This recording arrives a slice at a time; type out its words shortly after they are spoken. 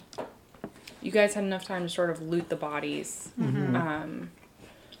You guys had enough time to sort of loot the bodies. Mm-hmm.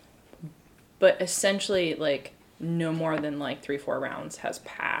 But essentially, like, no more than, like, 3-4 rounds has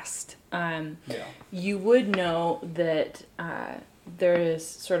passed. You would know that there is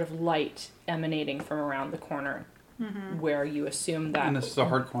sort of light emanating from around the corner where you assume that... And this is a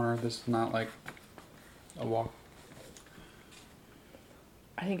hard corner. This is not, like, a wall.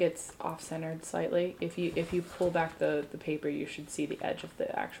 I think it's off-centered slightly. If you pull back the paper, you should see the edge of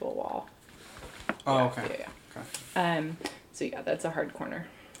the actual wall. Oh, okay. Yeah. Okay. So, yeah, that's a hard corner.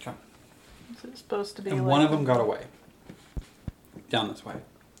 Okay. Is it supposed to be And like... one of them got away. Down this way.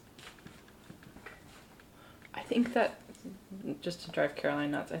 I think that, just to drive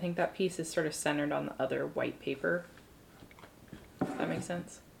Caroline nuts, I think that piece is sort of centered on the other white paper. Does that make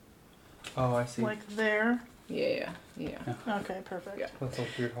sense? Oh, I see. Like there? Yeah. Okay, perfect. Yeah. That's a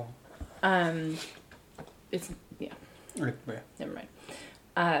weird hole. It's, yeah, Right, yeah. never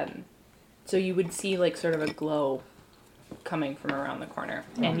mind. So you would see, like, sort of a glow coming from around the corner.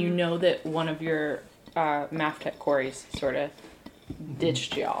 And you know that one of your Maftech quarries sort of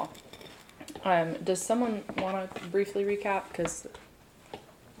ditched y'all. Does someone want to briefly recap? Because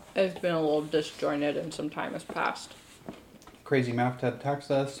it's been a little disjointed and some time has passed. Crazy Mafted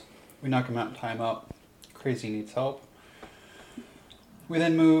attacks us. We knock him out and tie him up. Crazy needs help. We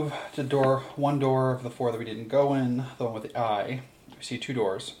then move to one door of the 4 that we didn't go in, the one with the eye. We see 2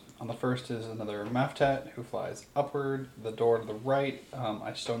 doors. On the first is another Maftet who flies upward. The door to the right,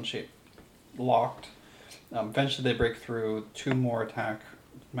 a stone shape locked. Eventually they break through. 2 more attack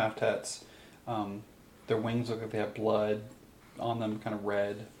Maftets. Their wings look like they have blood on them, kind of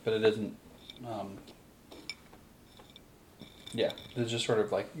red, but it isn't. Yeah, they're just sort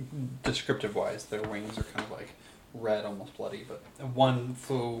of like descriptive wise. Their wings are kind of like red, almost bloody, but one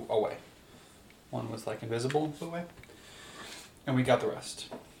flew away. One was like invisible and flew away. And we got the rest.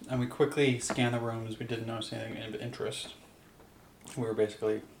 And we quickly scanned the rooms. We didn't notice anything of interest. We were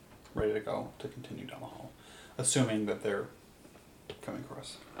basically ready to go to continue down the hall, assuming that they're coming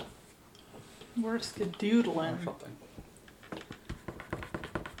across. We're skedoodling. Or something.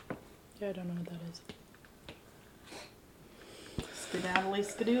 Yeah, I don't know what that is.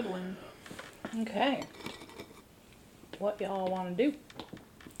 Skedoodling. Okay. What y'all want to do?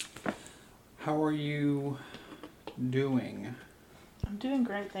 How are you doing? I'm doing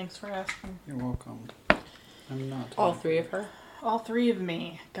great, thanks for asking. You're welcome. I'm not. All 3 of her? All 3 of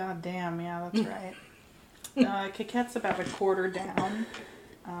me. God damn, yeah, that's right. Coquette's about a quarter down.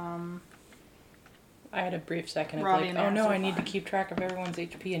 I had a brief second of Robbie like, and oh Max no, are I need to fine. keep track of everyone's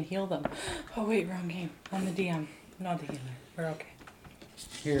HP and heal them. Oh wait, wrong game. I'm the DM, not the healer. We're okay.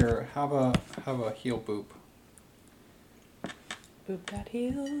 Here, have a heal boop. Boop that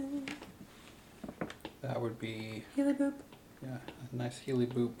heal. That would be Healer boop. yeah, a nice healy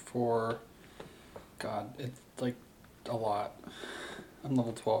boop for. God, it's like a lot. I'm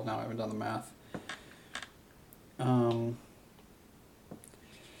level 12 now. I haven't done the math.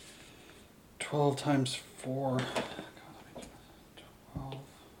 12 times 4. God, 12.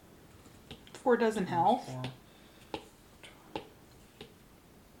 4 doesn't help. 4.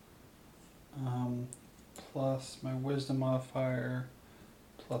 Plus my wisdom modifier,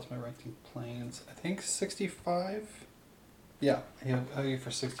 plus my ranking planes. I think 65. Yeah, I'll give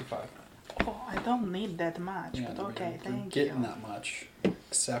for 65. Oh, I don't need that much, Yeah, but okay, you're thank getting you. that much.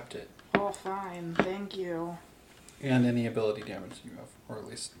 Accept it. Oh, fine, thank you. And any ability damage you have, or at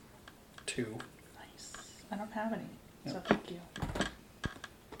least 2. Nice. I don't have any, so Yep. thank you.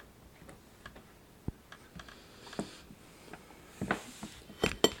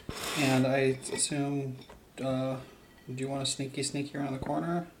 And I assume, do you want to sneaky around the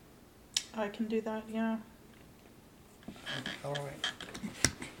corner? I can do that, yeah. All right.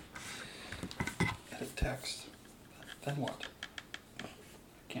 Edit text. Then what?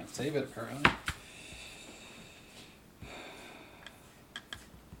 Can't save it apparently.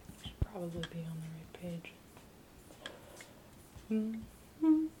 Should probably be on the right page.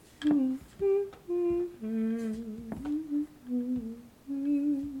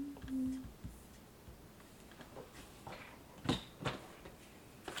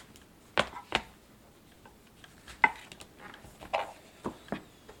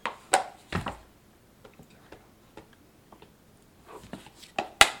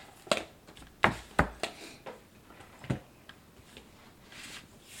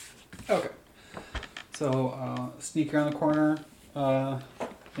 Okay. So, sneak around the corner. I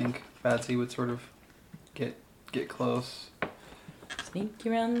think Batsy would sort of get close. Sneaky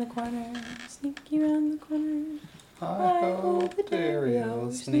around the corner, sneaky around the corner. I hope there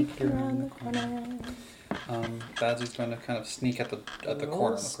is sneak around the corner. Badsy's going to kind of sneak at the Roll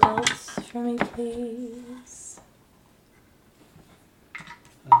corner. stealth for me, please.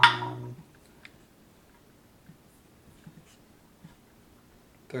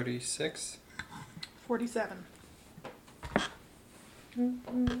 36. 47.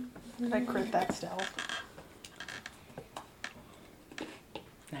 Did I crit that stealth?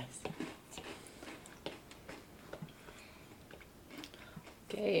 Nice.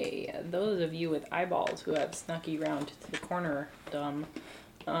 Okay, those of you with eyeballs who have snuck around to the corner,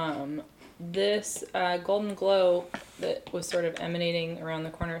 this golden glow that was sort of emanating around the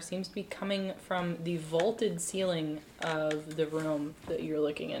corner seems to be coming from the vaulted ceiling of the room that you're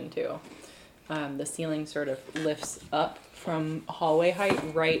looking into. The ceiling sort of lifts up from hallway height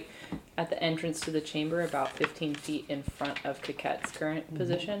right at the entrance to the chamber, about 15 feet in front of Coquette's current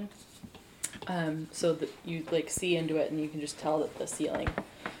position. So that you like see into it, and you can just tell that the ceiling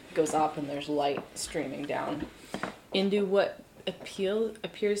goes up and there's light streaming down into what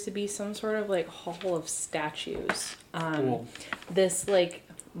appears to be some sort of like hall of statues. Cool. This like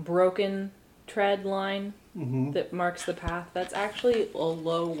broken tread line Mm-hmm. that marks the path, that's actually a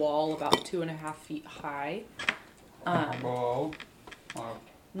low wall about 2.5 feet high. Whoa. Wow.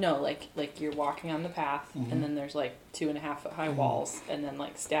 No, like you're walking on the path, and then there's like 2.5 foot high walls, and then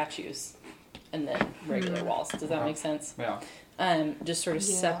like statues, and then regular walls. Does that make sense? Yeah. Just sort of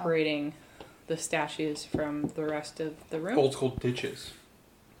separating the statues from the rest of the room. Old school ditches.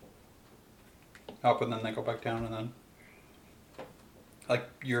 Up and then they go back down and then like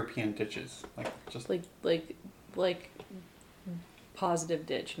European ditches. Like just Like positive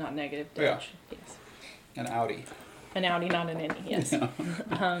ditch, not negative ditch. Yeah. Yes. an Audi. An Audi, not an innie, yes. Yeah.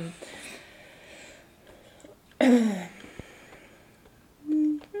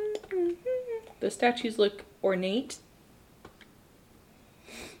 The statues look ornate.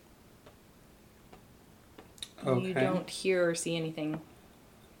 Okay. You don't hear or see anything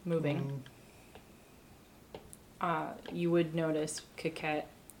moving. You would notice Coquette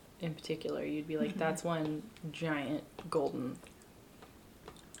in particular. You'd be like, that's one giant golden...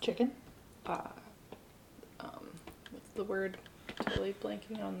 Chicken? What's the word? Totally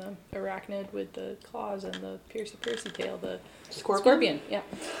blanking on the arachnid with the claws and the piercy tail. The scorpion. Yeah.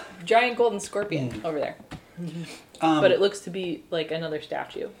 Giant golden scorpion over there. But it looks to be like another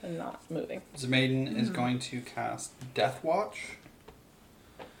statue and not moving. Zemaiden is going to cast Death Watch.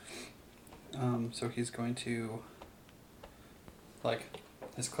 So he's going to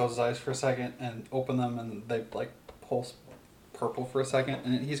just close his eyes for a second and open them, and they pulse purple for a second,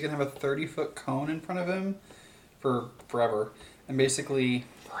 and he's gonna have a 30-foot cone in front of him for forever. And basically,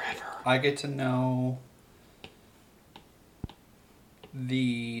 I get to know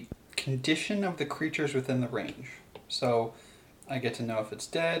the condition of the creatures within the range. So I get to know if it's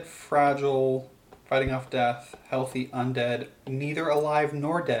dead, fragile, fighting off death, healthy, undead, neither alive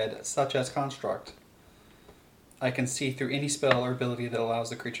nor dead, such as construct. I can see through any spell or ability that allows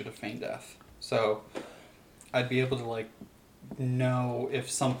the creature to feign death. So I'd be able to know if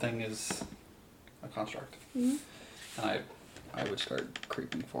something is a construct. Mm-hmm. And I would start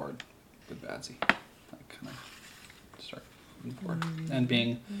creeping forward with Badsy. Kind of start moving forward. And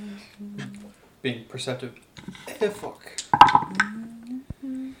being perceptive. Fuck.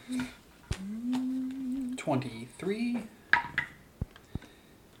 23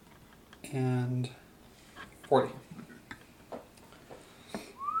 and 40.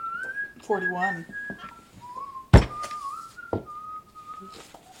 41.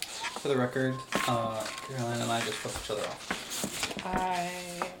 For the record, Caroline and I just flipped each other off. I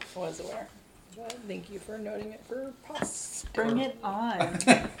was aware. But thank you for noting it for posterity. Bring it on.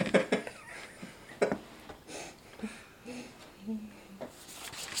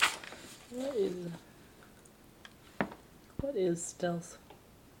 What is stealth?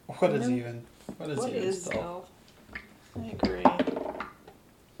 What is stealth? I agree.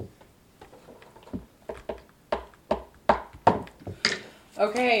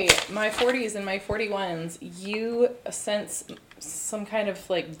 Okay, my 40s and my 41s, you sense some kind of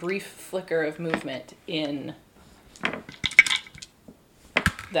brief flicker of movement in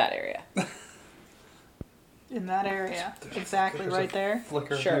that area. In that area. Exactly right there.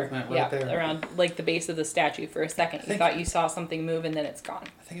 Flicker of Sure, movement yeah, right there. around the base of the statue for a second. You thought you saw something move and then it's gone.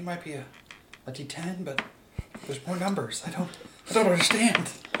 I think it might be a D10, but there's more numbers. I don't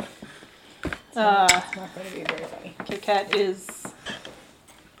understand. It's not going to be very funny. Coquette is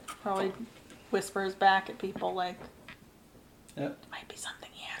probably whispers back at people Yep. there might be something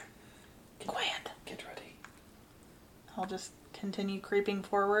here. Quiet. Get ready. I'll just continue creeping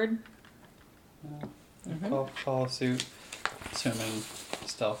forward. Follow suit, assuming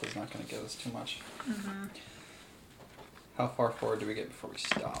stealth is not going to give us too much. Mm-hmm. How far forward do we get before we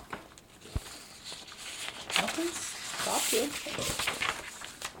stop? Nothing stopped you.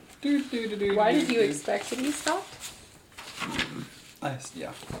 Do. Why did you expect to be stopped?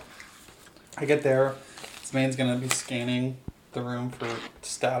 Yeah. I get there. Zmane's going to be scanning the room for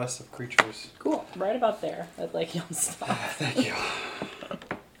status of creatures. Cool. Right about there. I'd like you to stop. Thank you.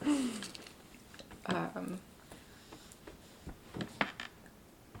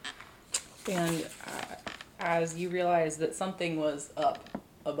 And as you realize that something was up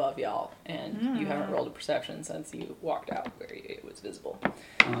above y'all, and you haven't rolled a perception since you walked out where it was visible.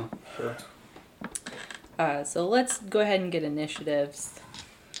 Oh, sure. So let's go ahead and get initiatives.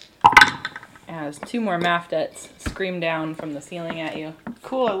 As 2 more Maftets scream down from the ceiling at you.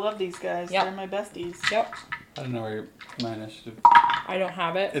 Cool, I love these guys. Yep. They're my besties. Yep. I don't know where my initiative. I don't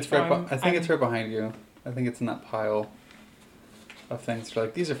have it. It's right. I think it's right behind you. I think it's in that pile of things. You're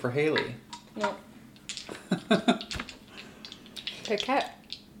like, these are for Haley. Nope. Coquette.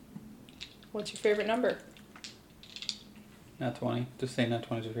 What's your favorite number? Nat 20. Just say Nat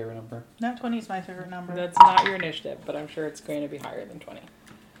 20 is your favorite number. Nat 20 is my favorite number. That's not your initiative, but I'm sure it's going to be higher than 20.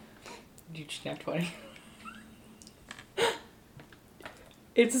 You just have 20.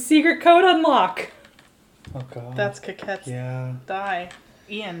 It's a secret code unlock. Oh god. That's Coquette's yeah. die.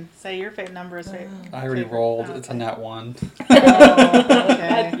 Ian, say your favorite number is right. I already rolled. Oh, It's a okay. Nat 1. Oh,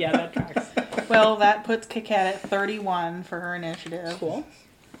 okay. Yeah, that tracks. Well, that puts Coquette at 31 for her initiative. Cool.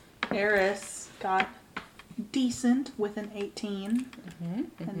 Eris got decent with an 18.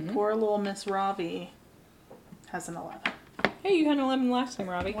 And poor little Miss Ravi has an 11. Hey, you had an 11 last time,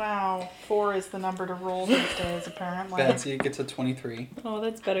 Robbie. Wow, 4 is the number to roll these days, apparently. Badsy gets a 23. Oh,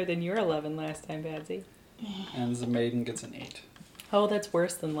 that's better than your 11 last time, Badsy. And the maiden gets an 8. Oh, that's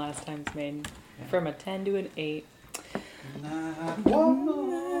worse than last time's maiden. Yeah. From a 10 to an 8. Nat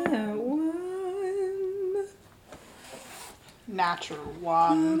 1. Natural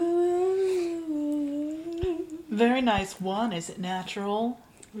 1. Very nice 1. Is it natural?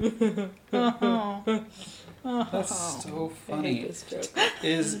 That's so I hate funny. this joke.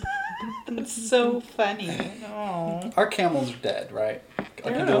 Is It's so funny. Oh. our camels are dead, right? I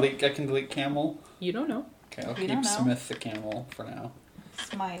can delete camel. You don't know. Okay, I'll We keep don't know. Smith the camel for now.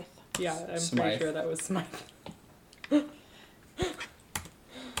 Smythe. Yeah, I'm Smythe. pretty sure that was Smythe.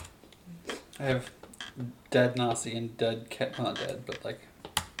 I have dead Nasi and dead Kesh. Not dead, but like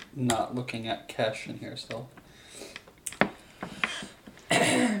not looking at Kesh in here still.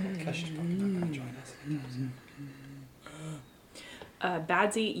 Kesh is probably not going to join us.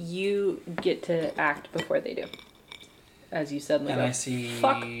 Badsy, you get to act before they do. As you suddenly And go, I see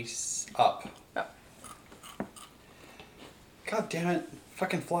fuck. up. Oh. God damn it.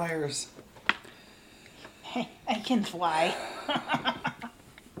 Fucking flyers. Hey, I can fly. I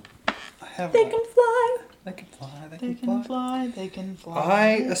have They can fly. They can fly. They They can can fly. fly. They can fly.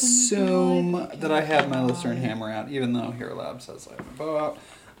 I they can assume fly, they that I can have my fly. Lucerne hammer out, even though Hero Lab says I have my bow out.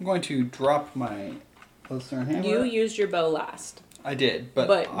 I'm going to drop my Lucerne hammer. You used your bow last. I did, but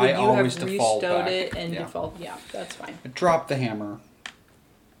But would I you always have default restowed back. it and Yeah. default? Yeah, that's fine. I drop the hammer.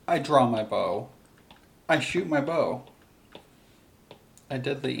 I draw my bow. I shoot my bow. I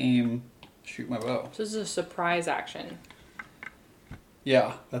deadly aim, shoot my bow. So this is a surprise action.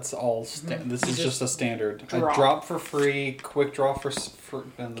 Yeah, that's all. This You is just a standard. drop. I drop for free, quick draw for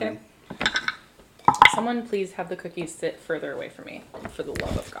and then Someone please have the cookies sit further away from me, for the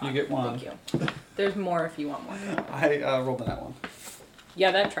love of God. You get one. Thank you. There's more if you want more. I rolled in that one.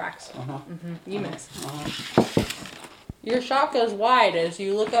 Yeah, that tracks. Uh-huh. You missed. Uh-huh. Your shot goes wide as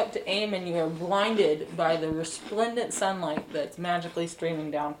you look up to aim and you are blinded by the resplendent sunlight that's magically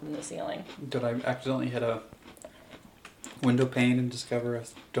streaming down from the ceiling. Did I accidentally hit a window pane and discover a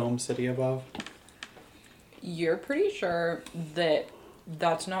dome city above? You're pretty sure that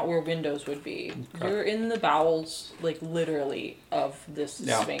that's not where windows would be. Okay. You're in the bowels, like literally, of this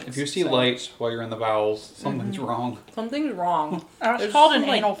Yeah. sphinx. If you see So light while you're in the bowels, something's wrong. something's wrong. It's There's called an some,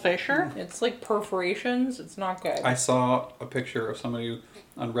 like- anal fissure. It's like perforations. It's not good. I saw a picture of somebody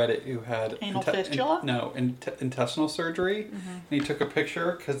on Reddit who had Anal fistula? intestinal surgery, and he took a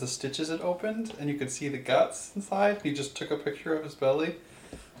picture because the stitches had opened and you could see the guts inside. He just took a picture of his belly.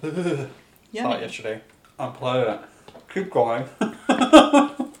 Saw it Yummy. yesterday. Unpleasant. Keep going.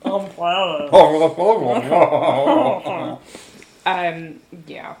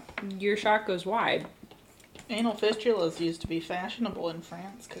 Yeah. Your shot goes wide. Anal fistulas used to be fashionable in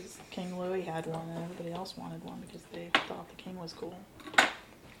France because King Louis had one and everybody else wanted one because they thought the king was cool. Is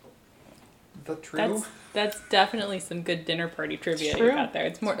that true? That's definitely some good dinner party trivia true. you got there.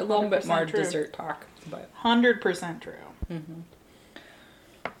 It's more a little bit more 100% true. dessert talk, but 100% true.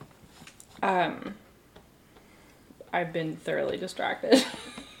 I've been thoroughly distracted.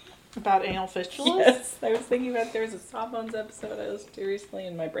 About anal fistulas? Yes, I was thinking about there was a Sawbones episode I listened to recently,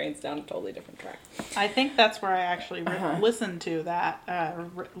 and my brain's down a totally different track. I think that's where I actually listened to that,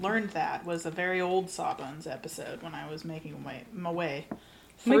 learned that, was a very old Sawbones episode when I was making my way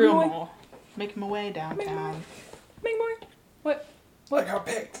through them all. Making my way downtown. Make more. What? I got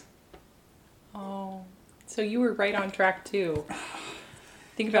picked. Oh, so you were right on track too.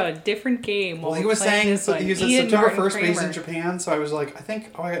 Think about a different game. Well, he was saying he was at September 1st, but he's in Japan, so I was like, I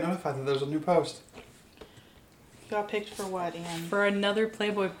got notified that there's a new post. You got picked for what, Ian? For another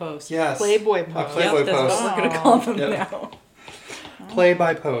Playboy post. Yes. Playboy post. A Playboy That's post. what we're going to call them now. Play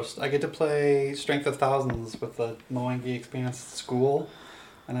by post. I get to play Strength of Thousands with the Moangi Expanse School,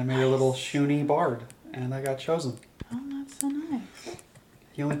 and I made a little Shuni bard, and I got chosen. Oh, that's so nice.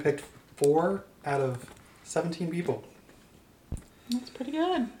 He only picked 4 out of 17 people. That's pretty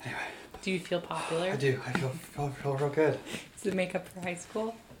good. Anyway. Do you feel popular? I do. I feel real good. Does it make up for high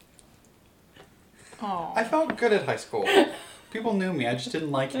school? Oh. I felt good at high school. People knew me. I just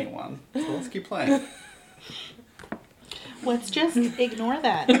didn't like anyone. So let's keep playing. Let's just ignore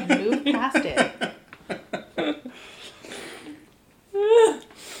that and move past it.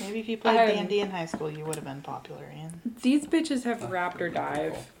 Maybe if you played D&D in high school, you would have been popular, Ian. These bitches have raptor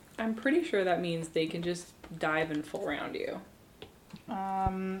dive. I'm pretty sure that means they can just dive and full round you.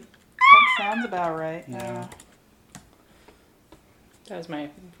 That sounds about right. Yeah. That was my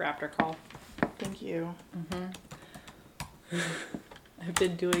raptor call. Thank you. I've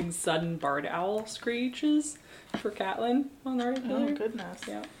been doing sudden barred owl screeches for Catelyn on the regular. Oh, goodness.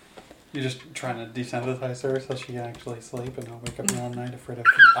 Yeah. You're just trying to desensitize her so she can actually sleep and not wake up in the middle of the night afraid of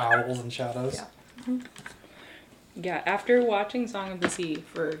owls and shadows. Yeah. Yeah, after watching Song of the Sea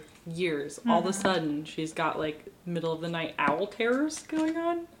for years, all of a sudden she's got like middle of the night owl terrors going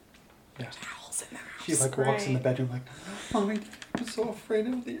on. Yeah. There's owls in the house. She like walks in the bedroom like, Mommy, I'm so afraid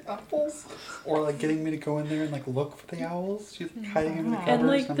of the owls. Or like getting me to go in there and like look for the owls. She's like, hiding in the cupboards. And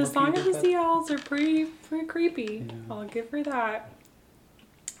like I'm the looking Song at of the bed. Sea owls are pretty creepy. Yeah. I'll give her that.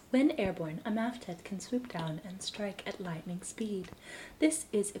 When airborne, a Maftet can swoop down and strike at lightning speed. This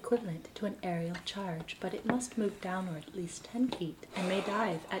is equivalent to an aerial charge, but it must move downward at least 10 feet and may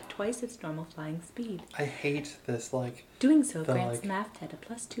dive at twice its normal flying speed. I hate this like Doing so the, grants like, the Maftet a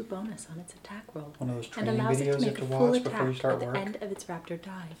 +2 bonus on its attack roll one of those and training allows it videos to you make have a to full watch before you attack start at the work. end of its raptor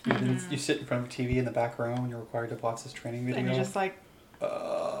dive. You sit in front of TV in the back row and you're required to watch this training video. And you're just like,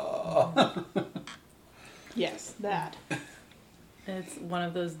 yes, that. It's one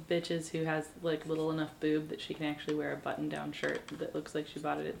of those bitches who has like little enough boob that she can actually wear a button-down shirt that looks like she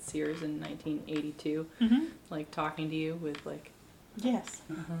bought it at Sears in 1982. Mm-hmm. Like talking to you with like. Yes.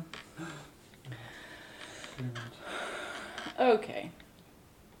 Okay.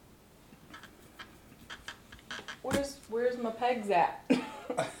 Where's my pegs at?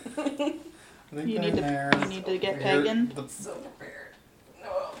 I think You they're need in there. you need to get Here, pagan. the- So prepared.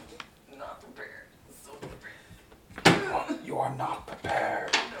 No, not prepared. So prepared. You are not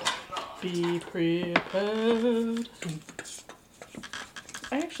prepared. Be prepared.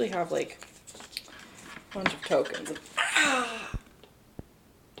 I actually have like a bunch of tokens.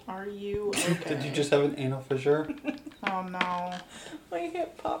 Are you okay? Did you just have an anal fissure? Oh no. My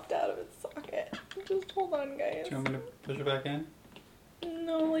hip popped out of its socket. Just hold on, guys. Do you want me to push it back in?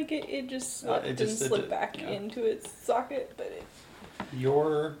 No, like it just slipped it just- and it slipped did, back yeah. into its socket, but it.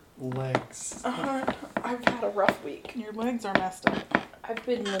 Your legs. I've had a rough week. Your legs are messed up. I've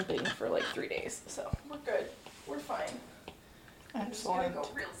been limping for like 3 days, so we're good. We're fine. I'm just gonna Excellent. go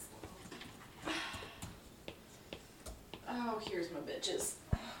real slow. Oh, here's my bitches.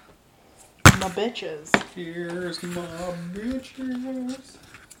 My bitches. Here's my bitches.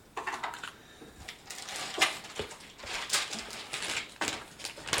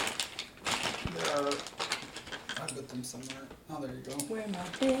 There are. I put them somewhere. Oh, there you go. Where my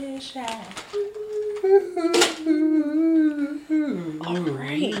fish at? All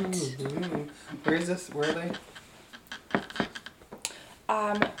right. Where is this? Where are they?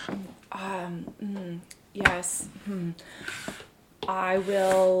 Yes. I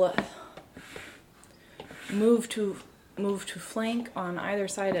will move to flank on either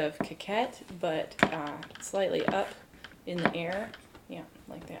side of Coquette, but slightly up in the air. Yeah,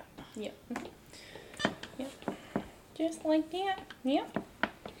 like that. Yep. Yep. Just like that. Yep.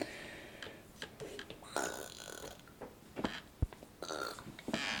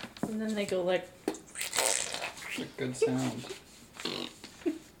 And then they go like. It's a good sound.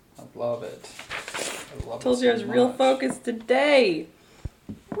 I love it. I love Told it you I was so real much. focused today.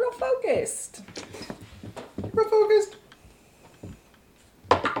 Real focused. Real focused.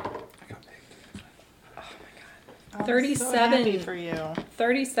 I got So happy for you.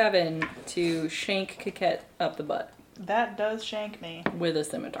 37 to shank Coquette up the butt That does shank me. with a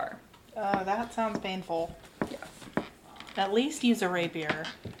scimitar. That sounds painful. Yeah. At least use a rapier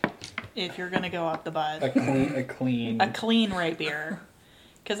if you're gonna go up the butt. A clean. A clean rapier.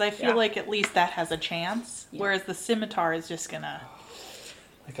 Because I feel like at least that has a chance. Yeah. Whereas the scimitar is just gonna...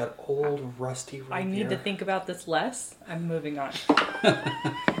 Like an old rusty rapier. I need to think about this less. I'm moving on.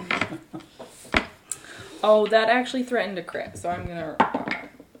 Oh, that actually threatened to crit, so I'm gonna...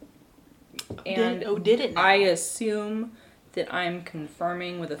 did it now? I assume that I'm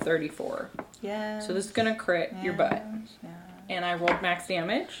confirming with a 34. Yeah. So this is gonna crit your butt. Yeah. And I rolled max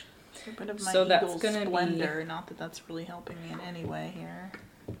damage. Get rid of my So that's Eagle's gonna be- Splendor. Not that that's really helping me in any way here.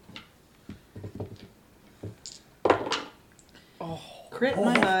 Oh. Crit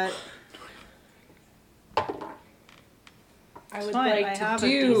my butt. I It's would fine. like I to have a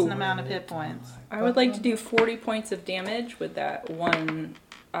do... decent amount of hit points. I would like to do 40 points of damage with that one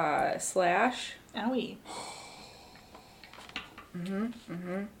slash. Owie.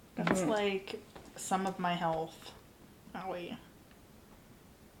 That's like some of my health. Owie.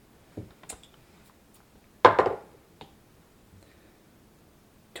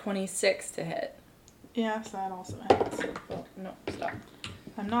 $26 to hit. Yes, that also hits. Oh, no, stop.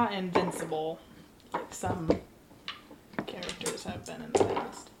 I'm not invincible like some characters have been in the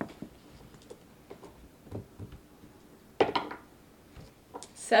past.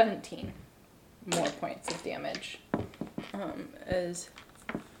 17 more points of damage. As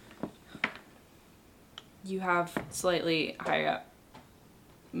you have slightly higher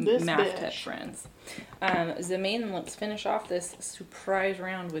This math bitch. tech friends. Zemain, let's finish off this surprise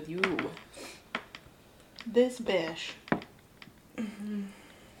round with you. This bish.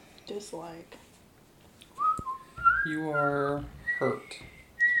 Dislike. You are hurt.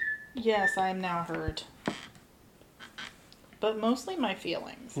 Yes, I am now hurt. But mostly my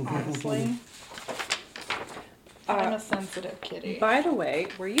feelings, honestly. I'm a sensitive kitty. By the way,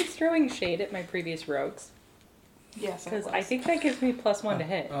 were you throwing shade at my previous rogues? Yes, Because I think that gives me +1 to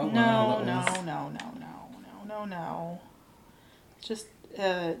hit. Oh, No. well, Just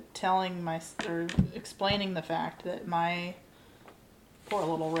telling or explaining the fact that my poor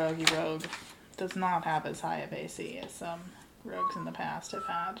little roguey rogue does not have as high of AC as some rogues in the past have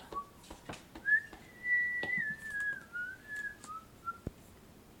had.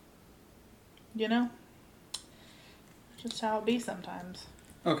 You know? Just how it be sometimes.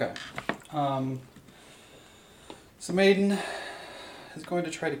 Okay. So Maiden is going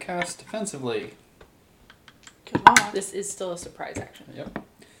to try to cast defensively. Good luck. This is still a surprise action. Yep.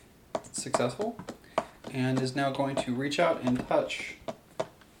 Successful. And is now going to reach out and touch.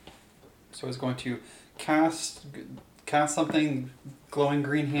 So it's going to cast something, glowing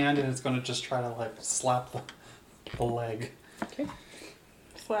green hand, and it's going to just try to like slap the leg. Okay.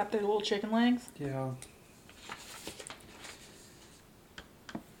 Slap their little chicken legs. Yeah.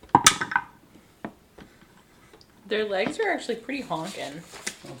 Their legs are actually pretty honking.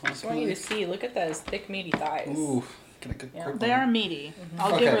 I just want you to see. Look at those thick, meaty thighs. Ooh, get a good Yeah. grip They on are it. meaty.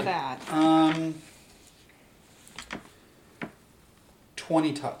 I'll give her that.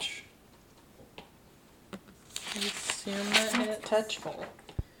 20 touch. I assume that That's hits. touchful.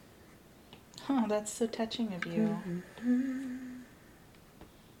 Oh, that's so touching of you.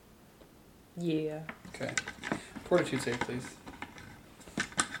 Yeah. Okay. Fortitude save, please.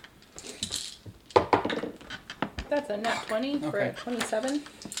 That's a nat 20 for a Okay. 27.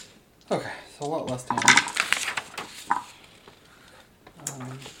 Okay, so a lot less damage.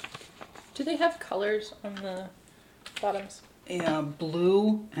 Do they have colors on the bottoms? Yeah,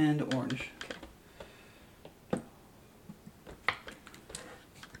 blue and orange.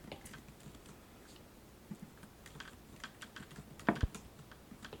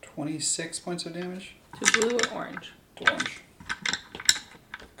 26 points of damage To blue or orange? to orange.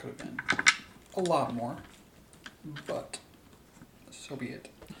 Could have been a lot more, but so be it.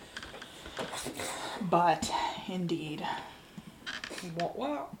 But, indeed.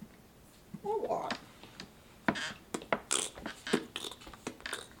 What?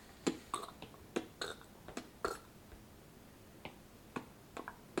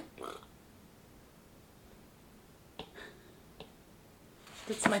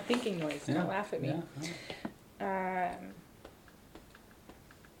 That's my thinking noise. Don't laugh at me. Yeah.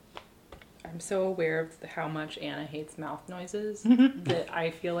 I'm so aware of how much Anna hates mouth noises that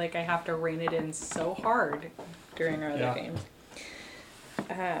I feel like I have to rein it in so hard during our other Yeah. games.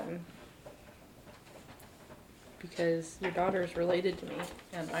 Because your daughter is related to me,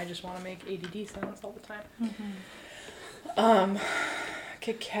 and I just want to make ADD sounds all the time.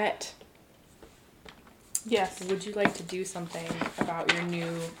 Coquette Yes. Would you like to do something about your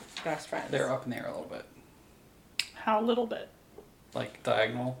new best friends? They're up in the air a little bit. How little bit? Like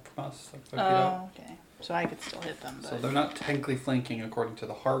diagonal from us. Like 5 feet Oh, up. okay. So I could still hit them, but... So they're not technically flanking according to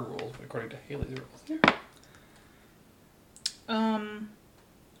the hard rules, but according to Haley's rules.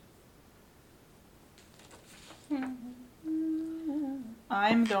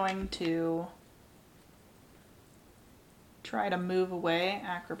 I'm going to try to move away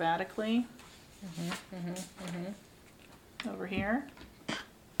acrobatically. Over here.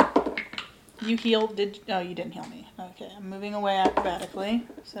 You healed, oh, you didn't heal me. Okay, I'm moving away acrobatically.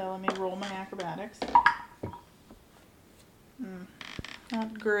 So let me roll my acrobatics.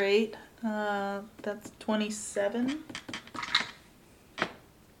 Not great. That's 27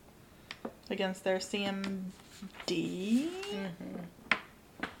 against their CMD.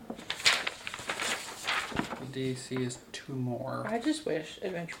 The DC is 2 more. I just wish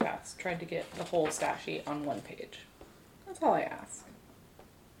Adventure Paths tried to get the whole stat sheet on one page. That's all I ask.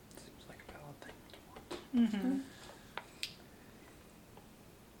 Seems like a valid thing.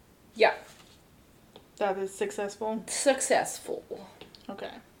 Yeah. That is successful. Successful.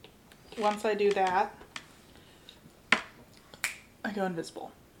 Okay. Once I do that, I go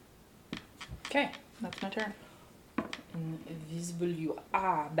invisible. Okay. That's my turn. Invisible you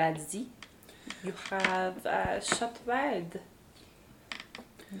are, Badsy. You have shot wide.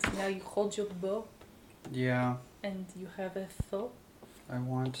 And now you hold your bow Yeah, and you have a foe I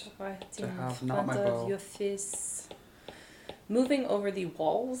want right to in have front not my of bow. your face. Moving over the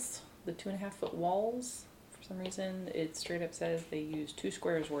walls, the 2.5-foot walls, for some reason it straight up says they use 2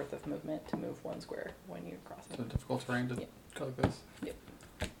 squares worth of movement to move 1 square when you're crossing. So difficult terrain to Yep. go like this? Yep.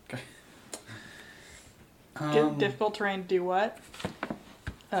 Okay. Difficult terrain to do what?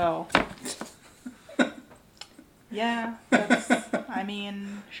 Oh. Yeah, that's, I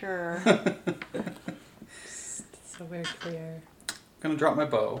mean, sure. So very clear. I'm going to drop my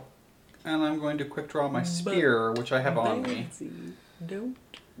bow. And I'm going to quick draw my spear, which I have on me. Don't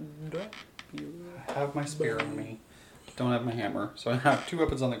drop your... I have my spear on me. Don't have my hammer. So I have 2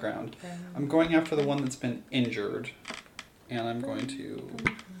 weapons on the ground. I'm going after the one that's been injured. And I'm going to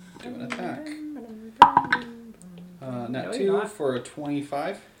do an attack. Nat No, 2 you're not. for a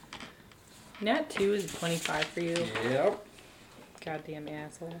 25. Nat 2 is 25 for you. Yep. Goddamn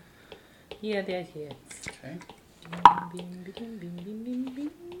asshole. Yeah, that hits. Okay. Bing, bing, bing, bing, bing,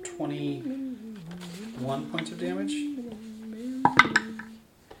 bing. 21 points of damage.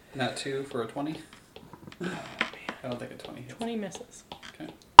 Nat 2 for a 20. I don't think a 20 hits. 20 misses.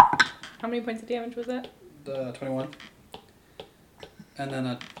 Okay. How many points of damage was that? 21. And then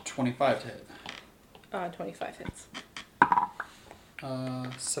a 25 to hit. 25 hits.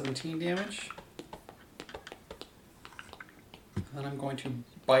 17 damage. And then I'm going to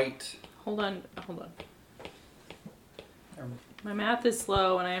bite. Hold on. Um, My math is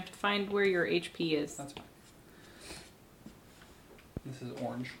slow and I have to find where your HP is. That's fine. This is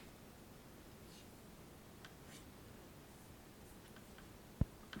orange.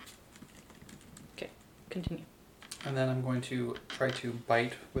 Okay, continue. And then I'm going to try to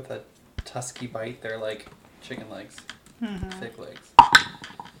bite with a tusky bite. They're like chicken legs. Thick legs.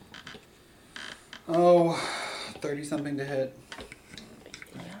 Oh, 30 something to hit.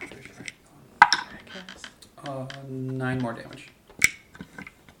 Yeah. Pretty sure. I guess. 9 more damage.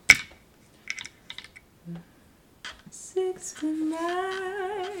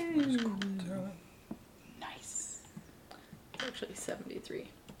 69. Nice. Actually, 73.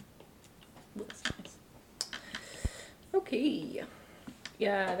 Looks nice. Okay.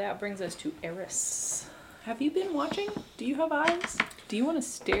 Yeah, that brings us to Eris. Have you been watching? Do you have eyes? Do you want to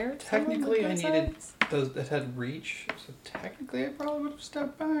stare? at someone Technically, with I those needed eyes? those that had reach, so technically I probably would have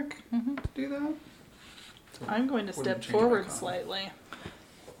stepped back to do that. So I'm going to wouldn't step change my forward con. slightly.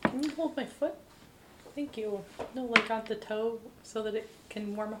 Can you hold my foot? Thank you. No, like on the toe so that it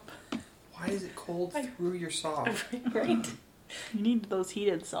can warm up. Why is it cold through your sock? Right? You need those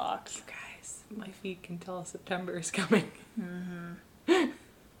heated socks. Guys, my feet can tell September is coming. Wake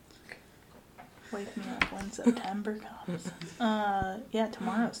me up when September comes. Yeah,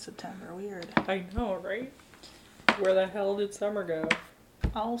 tomorrow's September. Weird. I know, right? Where the hell did summer go?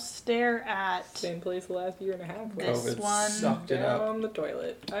 I'll stare at Same place the last year and a half. This COVID one sucked it up. Down the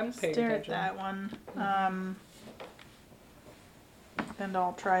toilet. I'm paying stare at attention. that one. And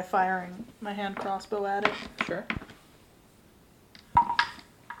I'll try firing my hand crossbow at it. Sure.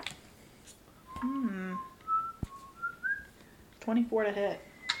 24 to hit.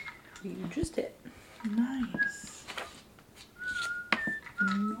 You just hit. Nice.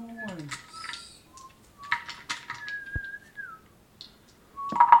 Nice.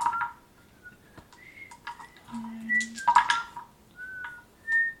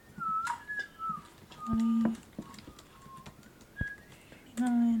 20,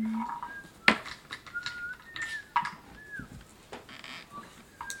 29.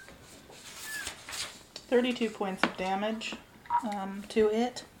 32 points of damage to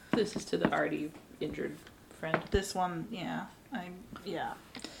it. This is to the already injured friend. This one, yeah.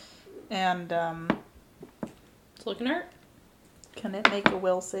 And It's looking hurt. can it make a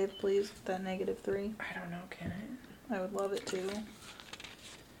will save, please, with that -3? I don't know, can it? I would love it to.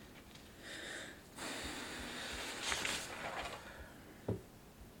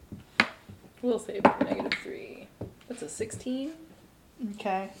 We'll save for -3. That's a 16.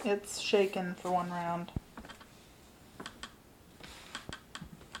 Okay, it's shaken for 1 round.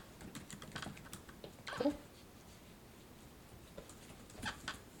 Cool.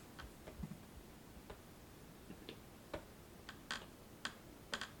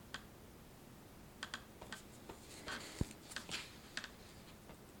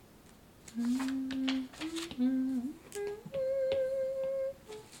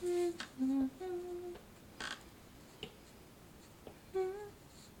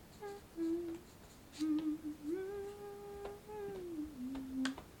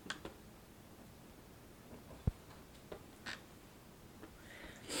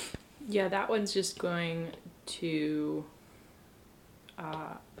 Yeah, that one's just going to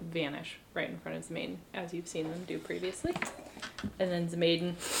vanish right in front of Zemaiden, as you've seen them do previously. And then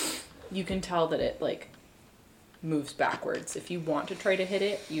Zemaiden, you can tell that it, like, moves backwards. If you want to try to hit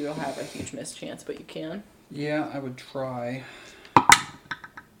it, you'll have a huge miss chance, but you can. Yeah, I would try.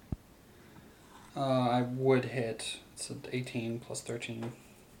 I would hit. It's an 18 plus 13.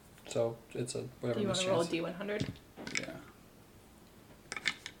 So it's a whatever. Do you want miss to roll a chance. D100? Yeah.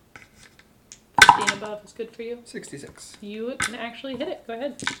 15 above is good for you. 66. You can actually hit it. Go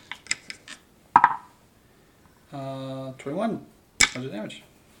ahead. 21 points of damage.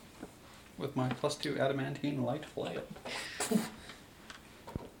 With my +2 adamantine light flail.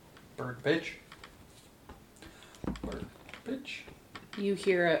 Bird bitch. Bird bitch. You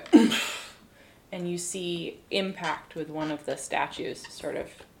hear it, and you see impact with one of the statues, sort of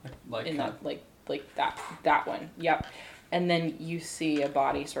Like in kind that, like that one. Yep. And then you see a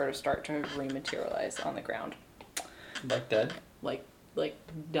body sort of start to rematerialize on the ground, like dead. like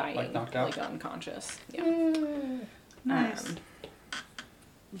dying, Like knocked out? like unconscious. Yeah. Nice.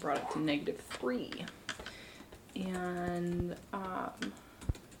 Brought it to -3, and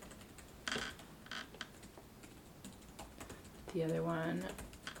the other one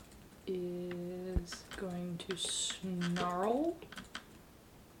is going to snarl.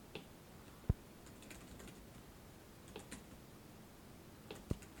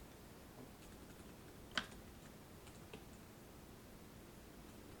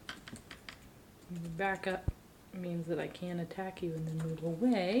 Back up means that I can attack you and then move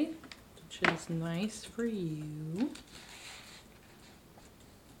away, which is nice for you.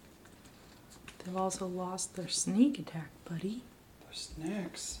 They've also lost their sneak attack, buddy. There's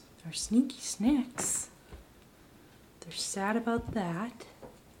snacks. They're sneaky snacks. They're sad about that.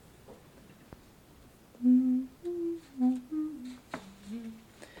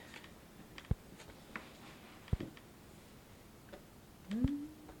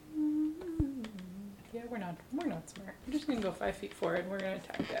 Yeah, we're not smart. We're just gonna go 5 feet forward and we're gonna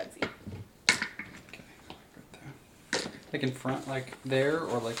attack Dadsy. Okay, right there. Like in front, like there,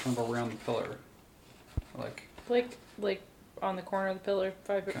 or like kind of around the pillar. Like. Like on the corner of the pillar,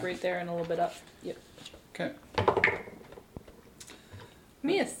 5 foot Okay. right there and a little bit up. Yep. Okay.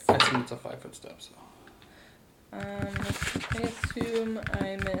 Miss. I assume it's a 5-foot step, so. I assume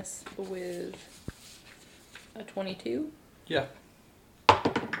I miss with a 22. Yeah.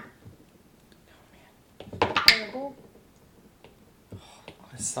 Terrible.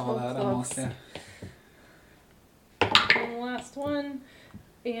 I saw So that close. almost, yeah. And the last one,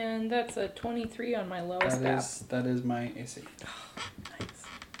 and that's a 23 on my lowest app. That is my AC. Nice.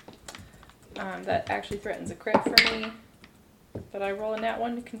 That actually threatens a crit for me, but I roll a nat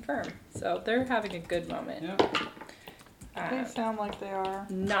 1 to confirm. So they're having a good moment. Yeah. They sound like they are.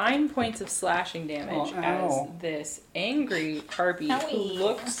 9 points of slashing damage Oh, as ow. this angry harpy who Owie.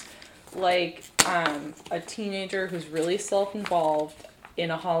 looks like a teenager who's really self-involved in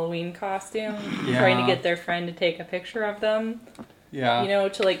a Halloween costume, trying to Yeah. get their friend to take a picture of them. Yeah. You know,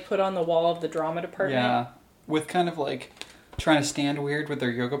 to like put on the wall of the drama department. Yeah. With kind of like trying to stand weird with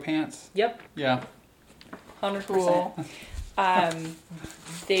their yoga pants. Yep, Yeah. 100%. Cool.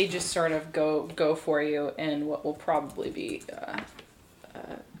 They just sort of go for you in what will probably be a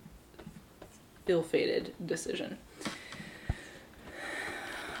ill-fated decision.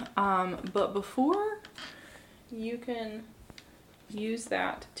 But before you can use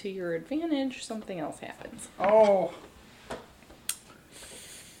that to your advantage, something else happens. Oh.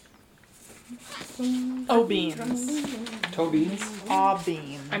 Oh, beans. Toe beans? Aw,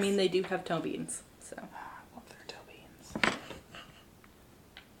 beans. I mean, they do have toe beans, so. I love their toe beans.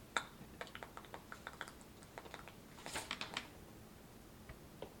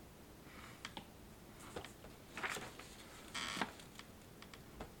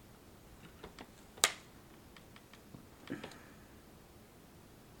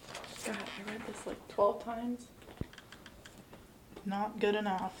 God, I read this like 12 times. Not good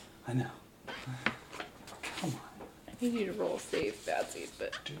enough. I know. Come on. I need you to roll a save, Batsy,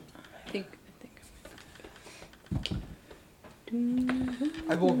 but Dude. I think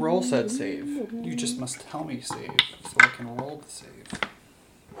I will roll said save. You just must tell me save so I can roll the save.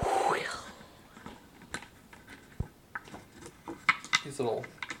 These little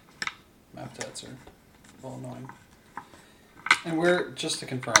map tats are a little annoying. And we're, just to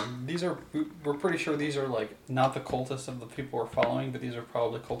confirm, we're pretty sure these are like not the cultists of the people we're following, but these are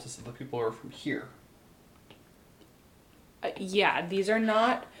probably cultists of the people who are from here. yeah, these are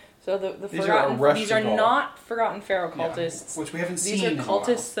not. So the These forgotten. are These are Ereshkigal. not forgotten pharaoh Yeah, cultists. which we haven't These seen are in a while.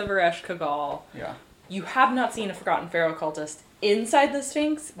 cultists of Ereshkigal. Yeah. You have not seen a forgotten pharaoh cultist inside the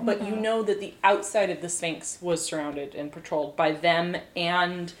Sphinx, but you know that the outside of the Sphinx was surrounded and patrolled by them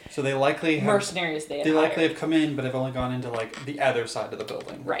and So they likely have, mercenaries they had likely hired. have come in, but have only gone into like the other side of the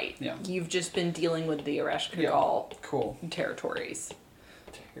building. Right. Yeah. You've just been dealing with the Ereshkigal Yeah. Cool. territories.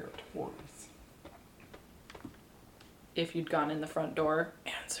 Territories. If you'd gone in the front door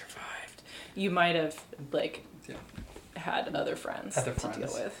and survived, you might have like Yeah. had other friends Other to friends.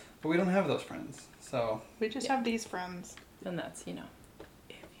 deal with. But we don't have those friends, so We just Yeah. have these friends. And that's, you know.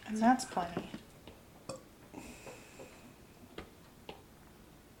 And that's plenty.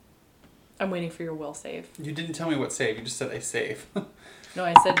 I'm waiting for your will save. you didn't tell me what save. You just said a save. No,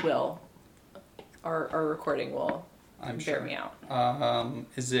 I said will. Our recording will I'm bear sure. me out.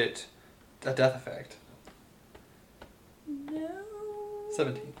 Is it a death effect? No.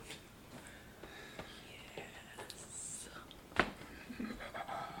 17.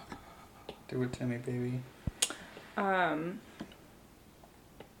 Do it to me, baby. Mhm.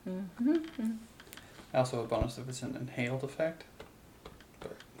 I also have a bonus if it's an inhaled effect.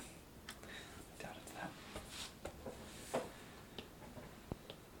 But I doubt it's that.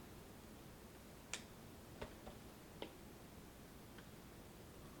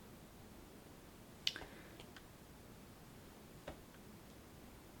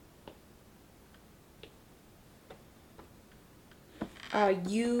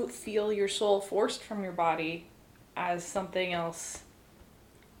 You feel your soul forced from your body as something else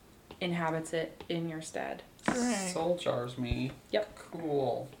inhabits it in your stead. Right. Soul jars me. Yep.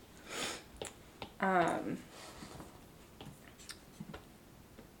 Cool. And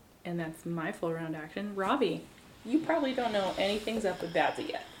that's my full round action. Robbie, you probably don't know anything's up with Batsy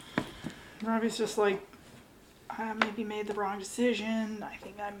yet. Robbie's just like, I maybe made the wrong decision. I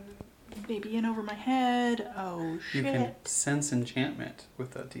think I'm maybe in over my head. Oh, You shit. can sense enchantment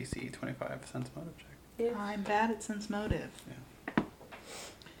with a DC 25 sense motive check. I'm bad at sense motive. Yeah.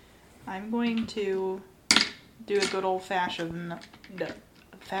 I'm going to do a good old-fashioned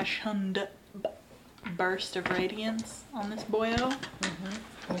burst of radiance on this boyo.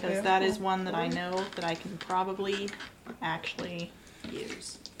 Because that is one that I know that I can probably actually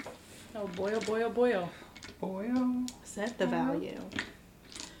use. Oh boy, oh boy, oh boy, oh. Boyo. Set the value.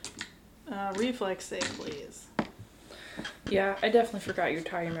 Reflex save, please. Yeah, I definitely forgot you were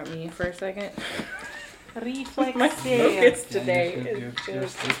talking about me for a second. Reflex My save. focus today You're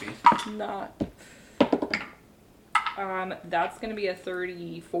is sleepy. just not. That's gonna be a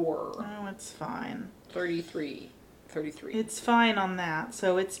 34. Oh, it's fine. 33. It's fine on that.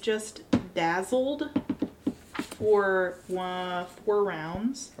 So it's just dazzled for 4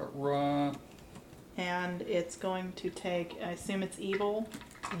 rounds. But And it's going to take, I assume it's evil.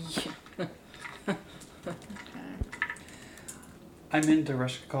 Yeah. Okay. I'm into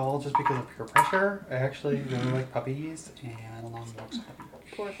Ereshkigal just because of peer pressure. I actually really like puppies and long walks on the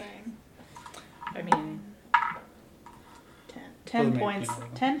beach. Poor thing. I mean, 10 Doesn't make points. me know.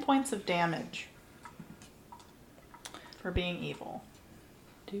 10 points of damage for being evil.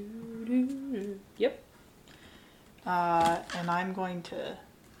 yep. And I'm going to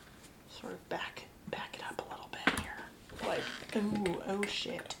sort of back it up a little bit here. Like, oh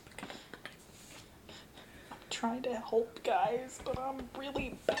shit. I'm trying to help, guys, but I'm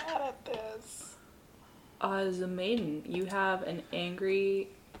really bad at this. As a maiden, you have an angry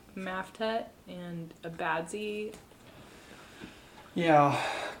Maftet and a Badsy. Yeah.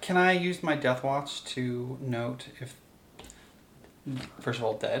 Can I use my Death Watch to note if First of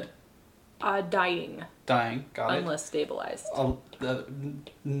all, dead. Dying. Dying. Got it. Unless stabilized.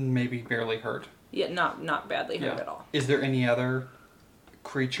 Maybe barely hurt. Yeah, not badly hurt at all. Is there any other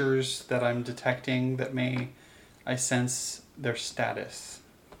creatures that I'm detecting that I sense their status?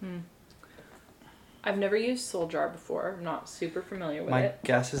 I've never used Soul Jar before. I'm not super familiar with it. My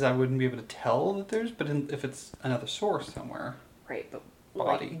guess is I wouldn't be able to tell that if it's another source somewhere. Right, but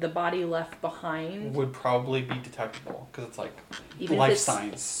Body. like the body left behind Would probably be detectable because it's like even life if it's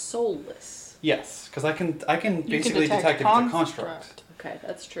signs. soulless. Yes, because I can You basically can detect if it's a construct. Okay,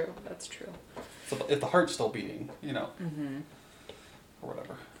 that's true. So if the heart's still beating, Mm-hmm. or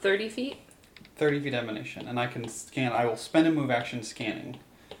whatever. 30 feet? 30 feet emanation, and I can scan. I will spend a move action scanning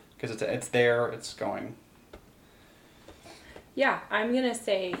because it's there. It's going. Yeah, I'm gonna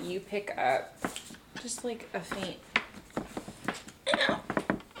say you pick up just like a faint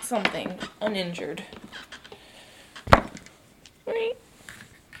something uninjured. Right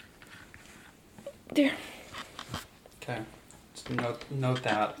there. Okay. Just note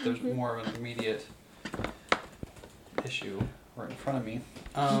that there's more of an immediate issue right in front of me.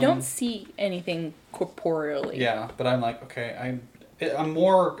 You don't see anything corporeally. Yeah, but I'm like, okay, I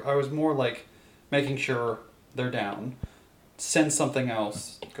was more like making sure they're down. Send something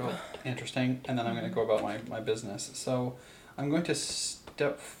else. Go, interesting, and then I'm going to go about my business. So I'm going to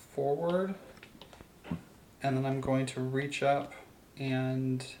step forward, and then I'm going to reach up,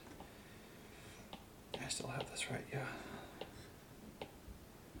 and I still have this right, yeah.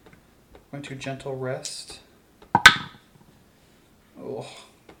 I'm going to gentle rest. Oh.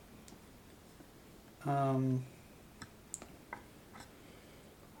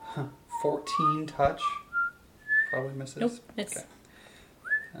 14 touch. Probably misses. Nope, miss. Okay.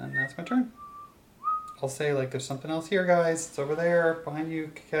 And that's my turn. I'll say, like, there's something else here, guys. It's over there, behind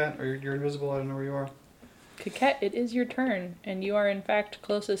you, Cat, or you're invisible, I don't know where you are. Coquette, it is your turn, and you are in fact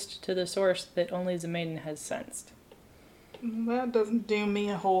closest to the source that only the maiden has sensed. That doesn't do me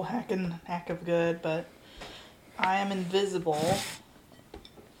a whole heck of good, but I am invisible.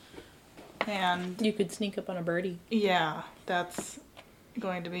 And You could sneak up on a birdie. yeah, that's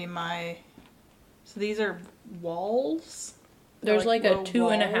going to be my... So these are walls? There's like a low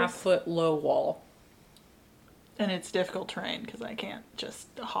 2.5 walls? foot low wall. And it's difficult terrain because I can't just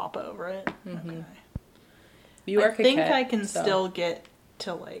hop over it. Mhm. Okay. You are I think Coquette, I can so- still get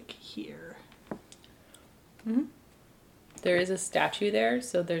to like here. There is a statue there,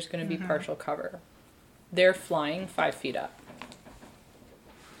 so there's going to be partial cover. They're flying 5 feet up.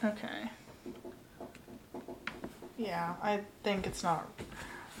 Okay. Yeah, I think it's not.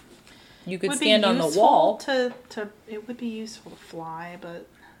 You could Would be stand on the useful wall. It would be useful to fly, but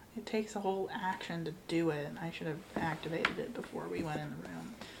it takes a whole action to do it. And I should have activated it before we went in the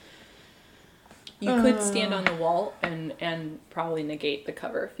room. You could stand on the wall and probably negate the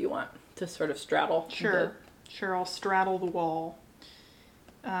cover if you want to sort of straddle. Sure, I'll straddle the wall.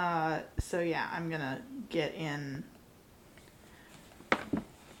 So yeah, I'm gonna get in.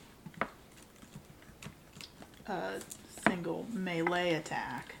 A single melee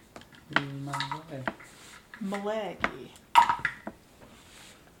attack. Melee.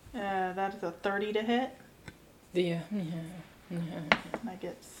 That is a 30 to hit. Yeah. I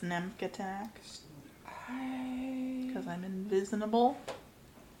get Snemk attack. Because I'm invisible.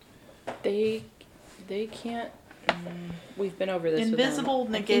 They can't. We've been over this. Invisible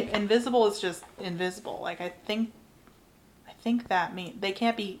with them. Invisible is just invisible. Like I think that means they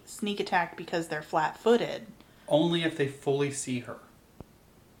can't be sneak attacked because they're flat-footed. Only if they fully see her.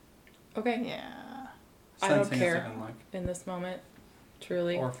 Okay. Yeah. I don't Sensing is care something like, in this moment.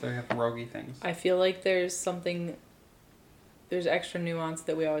 Truly. or if they have roguey things. I feel like there's extra nuance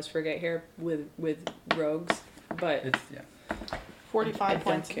that we always forget here with rogues, but It's, yeah. 45 I don't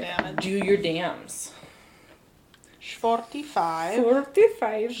points of care. damage. Do your dams. 45.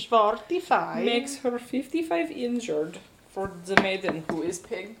 45 45. makes her 55 injured. For the maiden who is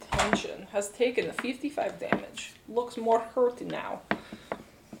paying attention, has taken 55 damage. Looks more hurt now.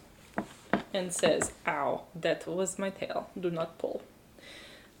 And says, "Ow, that was my tail. Do not pull."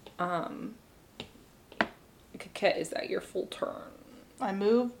 Coquette, is that your full turn? I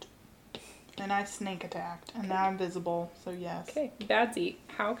moved and I snake attacked, and now I'm visible, so yes. Okay, Badsy,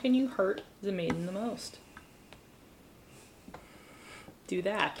 how can you hurt the maiden the most? Do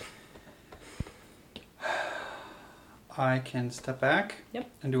that. I can step back. Yep.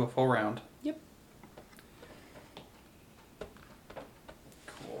 And do a full round. Yep.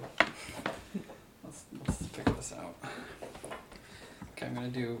 Cool. Let's figure this out. Okay, I'm gonna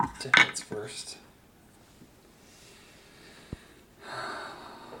do to hits first.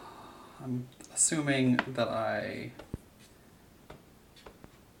 I'm assuming that I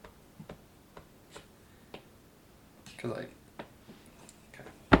Because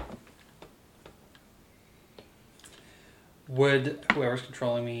okay. Would whoever's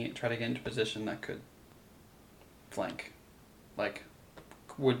controlling me try to get into a position that could flank? Like,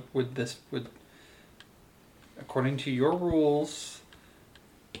 would according to your rules,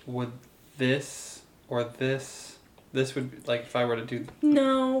 would this or this would, like, if I were to do...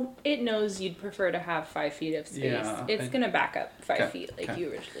 No, it knows you'd prefer to have 5 feet of space. Yeah, it's going to back up 5 feet like okay.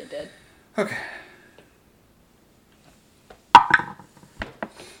 you originally did. Okay.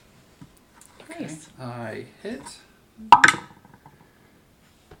 Nice. I hit.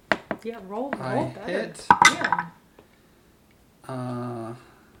 Yeah, roll I better. hit. Man.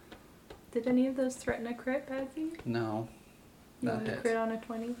 Did any of those threaten a crit, Badsy? No. You That want to hit. crit on a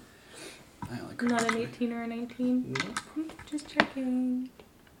 20? I only crit Not on an 20. 18 or a 19? Nope. Just checking.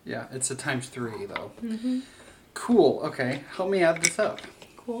 Yeah, it's a ×3 though. Mm-hmm. Cool. Okay, help me add this up.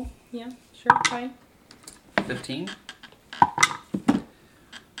 Cool. Yeah, sure, fine. 15.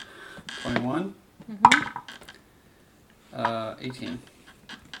 21. Mm-hmm. 18.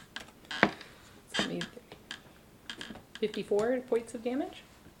 So maybe 54 points of damage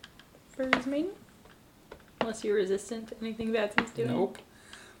for his main. Unless you're resistant to anything Badsy's doing. Nope.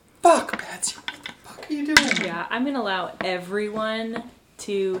 Fuck, Badsy. What the fuck are you doing? Yeah, I'm gonna allow everyone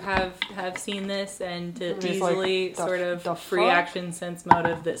to have seen this and to Just easily like, sort the of free fuck? action sense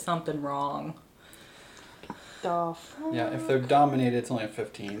motive that something wrong. Yeah, if they're dominated, it's only a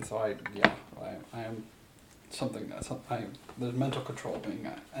 15. So I am something. There's mental control being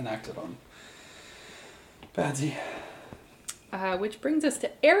enacted on Badsy. Which brings us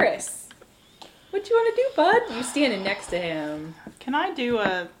to Eris. What you want to do, bud? You standing next to him. Can I do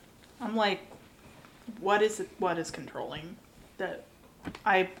I'm like, what is controlling? That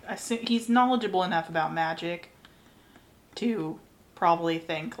I assume he's knowledgeable enough about magic to probably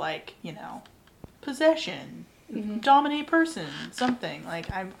think, like, possession, dominate person, something. Like,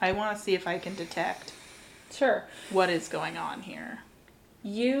 I want to see if I can detect Sure. what is going on here.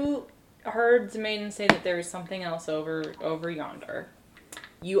 You heard Zemaiden say that there is something else over yonder.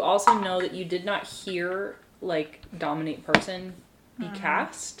 You also know that you did not hear, like, dominate person be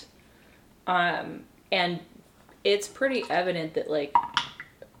cast. And it's pretty evident that, like,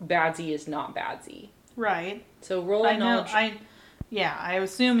 Badsy is not Badsy. Right. So roll a knowledge. I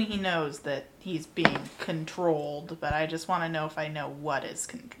assume he knows that he's being controlled, but I just want to know if I know what is,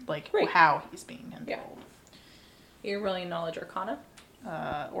 Right. how he's being controlled. You're rolling knowledge arcana.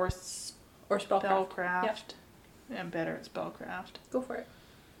 Or Or spellcraft. spellcraft. Yep. I'm better at spellcraft. Go for it.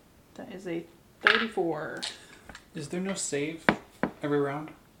 That is a 34. Is there no save every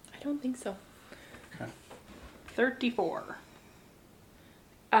round? I don't think so. Okay. 34.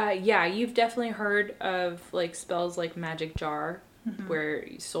 Yeah, you've definitely heard of, like, spells like Magic Jar, Mm-hmm. where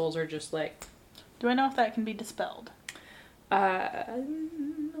souls are just like, Do I know if that can be dispelled?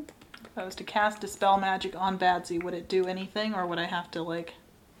 nope. If I was to cast Dispel Magic on Badsy, would it do anything, or would I have to, like,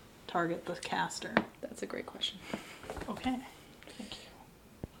 target the caster? That's a great question. Okay. Thank you.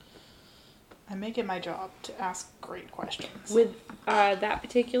 I make it my job to ask great questions. With that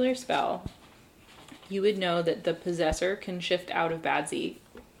particular spell, you would know that the possessor can shift out of Badsy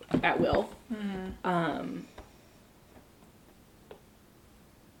at will.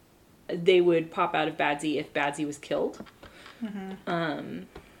 They would pop out of Badsy if Badsy was killed.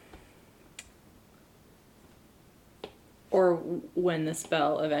 Or when the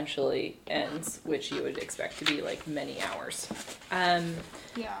spell eventually ends, which you would expect to be like many hours.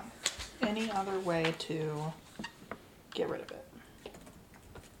 Yeah. Any other way to get rid of it?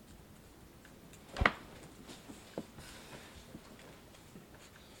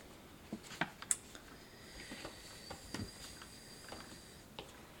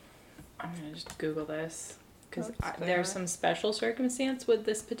 I'm gonna just Google this because That's there's fair. some special circumstance with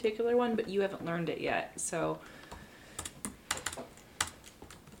this particular one, but you haven't learned it yet. So,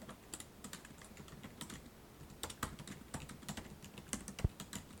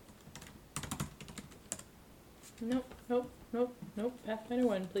 nope. Pathfinder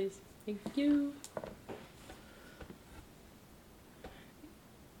 1, please. Thank you.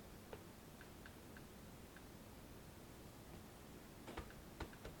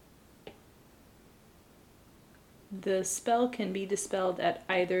 The spell can be dispelled at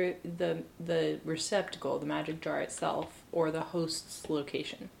either the receptacle, the magic jar itself, or the host's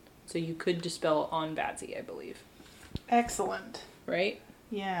location. So you could dispel on Badsy, I believe. Excellent. Right?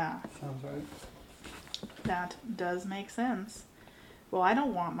 Yeah, Sounds right. that does make sense. Well, I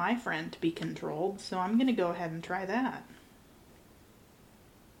don't want my friend to be controlled, so I'm going to go ahead and try that.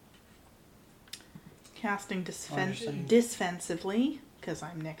 Casting Understand. defensively, because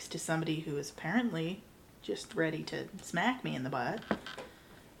I'm next to somebody who is apparently just ready to smack me in the butt.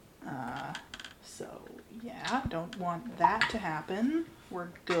 So, yeah, don't want that to happen. We're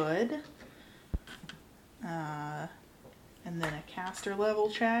good. And then a caster level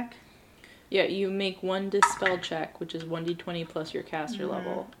check. Yeah, you make one dispel check, which is 1d20 plus your caster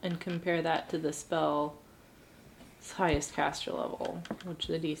level, and compare that to the spell's highest caster level, which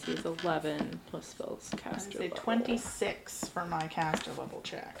the DC is 11 plus spell's caster I say level. 26 for my caster level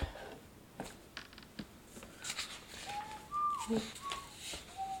check.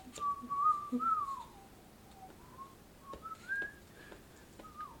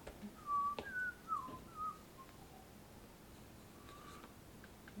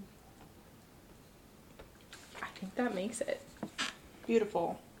 I think that makes it.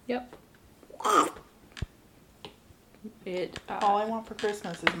 Beautiful. Yep. It All I want for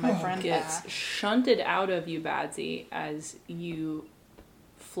Christmas is my friend gets back. shunted out of you, Badsy, as you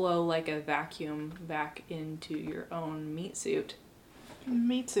flow like a vacuum back into your own meat suit.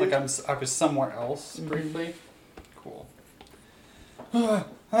 Me too. Like I was somewhere else briefly. Cool.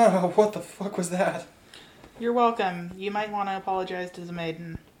 What the fuck was that? You're welcome. You might want to apologize to the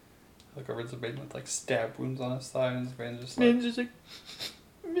maiden. Look over to the maiden with like stab wounds on his side, and his veins just like. just like...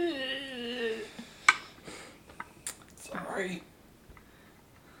 Sorry.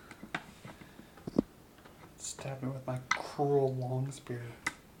 Stabbed me with my cruel long spear.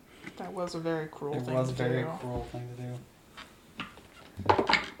 That was a very cruel It thing was a to very do. cruel thing to do.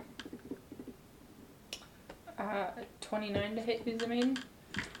 29 to hit who's the maiden.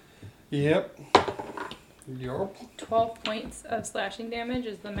 Yep. Yup. 12 points of slashing damage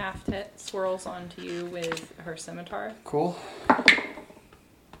as the Maftet swirls onto you with her scimitar. Cool.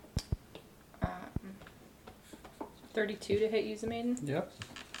 32 to hit use the maiden. Yep.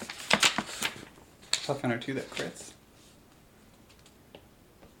 Pathfinder 2 that crits.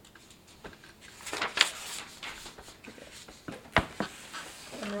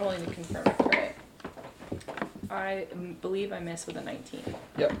 I'm rolling to confirm a crit. I believe I miss with a 19.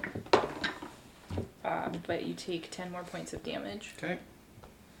 Yep. But you take 10 more points of damage. Okay.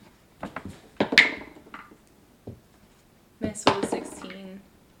 Miss with a 16.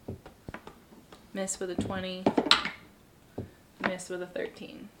 Miss with a 20. Miss with a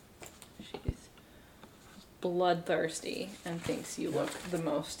 13. She's bloodthirsty and thinks you look the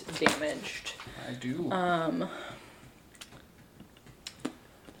most damaged. I do.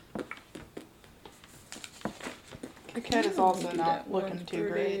 The cat is also Do not that looking once too per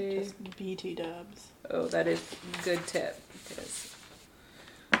great. day. Just BT dubs. Oh, that is a good tip because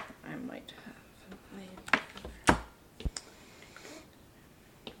I might have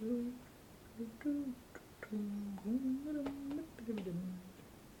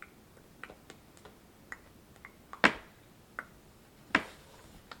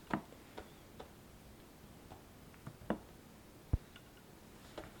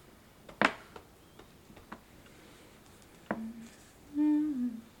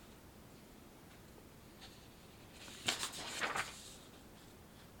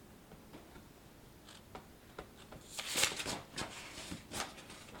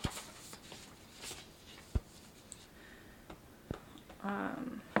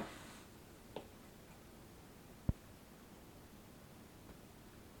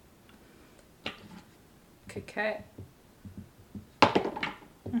Coquette.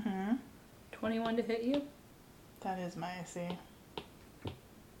 21 to hit you. That is my AC.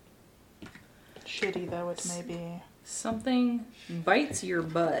 Shitty though it may be. Something bites your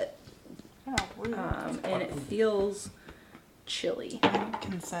butt, Oh, rude. and it feels chilly.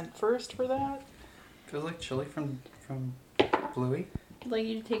 Consent first for that? Feels like chili from Bluey. I'd like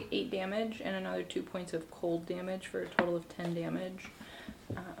you to take 8 damage and another 2 points of cold damage for a total of 10 damage.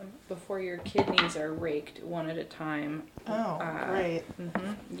 Before your kidneys are raked one at a time. Oh, great.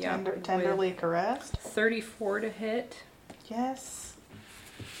 Yeah. Tenderly caressed? 34 to hit. Yes.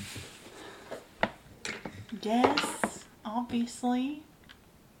 Yes, obviously.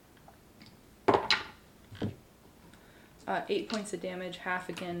 8 points of damage. Half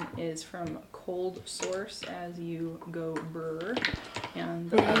again is from cold source as you go burr, and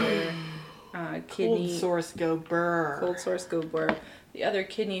the other kidney Cold source go burr. Cold source go burr. The other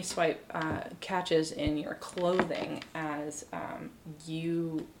kidney swipe catches in your clothing as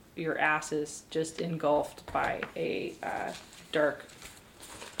your ass is just engulfed by a dark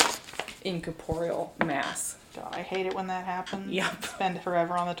incorporeal mass. God, I hate it when that happens. Yep. Spend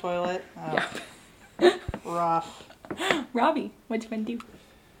forever on the toilet. Oh, Yeah. rough. Robbie, what you been do?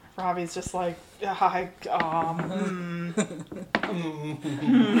 Robbie's just like, That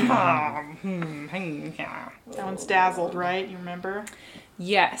one's dazzled, right? You remember?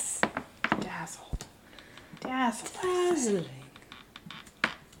 Yes. Dazzled. Dazzling.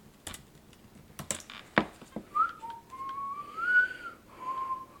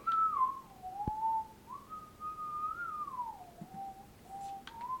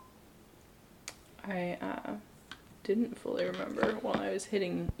 I didn't fully remember while I was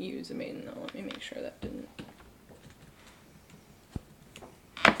hitting you, Zemain, though. Let me make sure that didn't.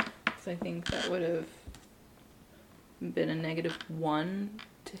 Because I think that would have been a -1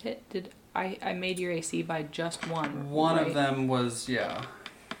 to hit. Did I made your AC by just one? One right? of them was, yeah.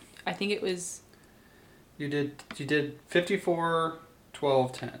 I think it was. You did 54,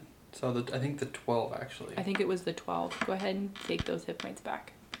 12, 10. So I think the 12 actually. I think it was the 12. Go ahead and take those hit points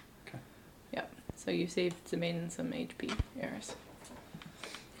back. Okay. Yep. So you saved Zemain some HP, Eris.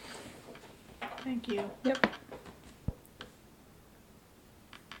 Thank you. Yep.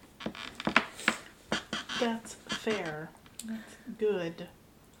 That's fair. That's good.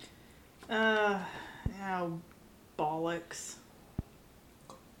 Oh, bollocks.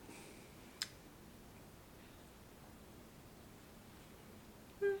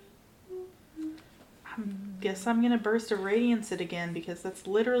 Guess I'm gonna burst of radiance it again because that's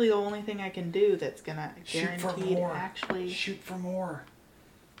literally the only thing I can do that's gonna guaranteed actually. Shoot for more.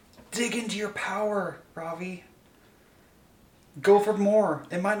 Dig into your power, Ravi. Go for more.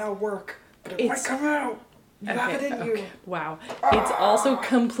 It might not work, but it might come out. You have it in you. Wow. It's also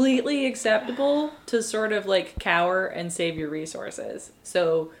completely acceptable to sort of like cower and save your resources.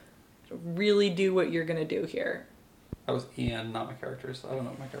 So really do what you're gonna do here. That was Ian, not my character, so I don't know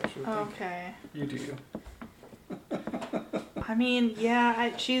what my character would think. Okay. You do you. I mean, yeah,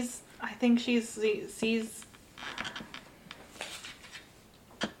 I think she's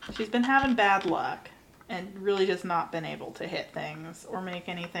been having bad luck and really just not been able to hit things or make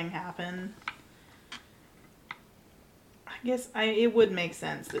anything happen. I guess it would make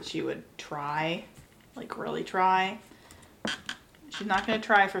sense that she would try, like really try. She's not going to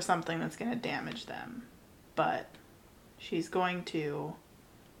try for something that's going to damage them, but she's going to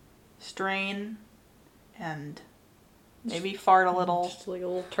strain and maybe fart a little. Just like a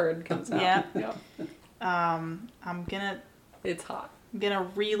little turd comes out. Yeah. Yep. It's hot. I'm gonna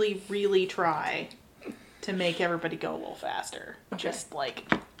really, really try to make everybody go a little faster. Okay. Just like.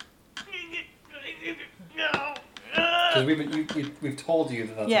 Because we've told you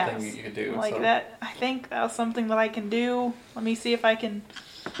that that's Yes. a thing that you could do. Like so. that. I think that was something that I can do. Let me see if I can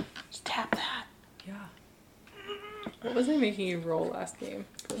just tap that. Yeah. What was I making you roll last game?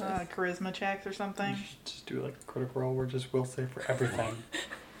 For this? Charisma checks or something. You should just do like a critical roll where just will save for everything.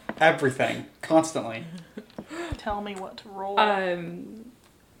 Everything. Constantly. Tell me what to roll.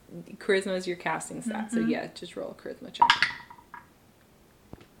 Charisma is your casting stat, so yeah, just roll a charisma check.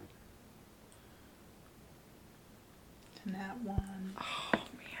 And that one. Oh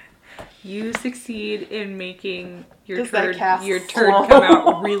man, you succeed in making your Does that turd cast come slow?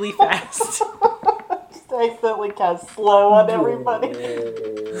 out really fast. Just accidentally cast slow on everybody.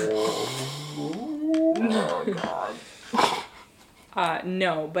 Oh god.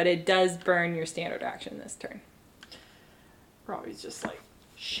 No, but it does burn your standard action this turn. Robbie's just like,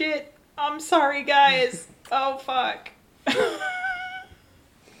 shit, I'm sorry guys. Oh fuck.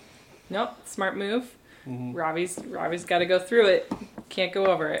 Nope, smart move. Mm-hmm. Robbie's got to go through it. Can't go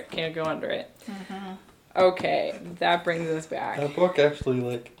over it. Can't go under it. Mm-hmm. Okay, that brings us back. That book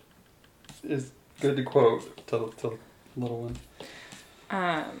actually is good to quote to little one.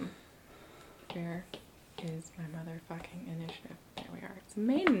 Where is my motherfucking initiative? There we are. It's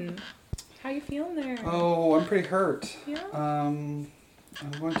Maiden. How you feeling there? Oh, I'm pretty hurt. Yeah. I'm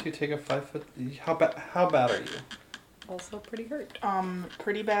going to take a 5 foot. How bad are you? Also pretty hurt.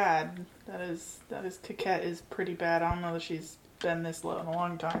 Pretty bad. That is Coquette is pretty bad. I don't know that she's been this low in a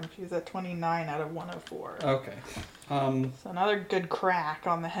long time. She's at 29 out of 104. Okay. So another good crack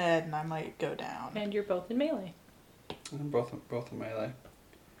on the head and I might go down. And you're both in melee. I'm both in melee.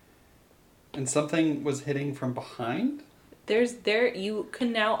 And something was hitting from behind? You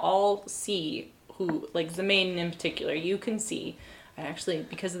can now all see who, like Zemain in particular, you can see. And actually,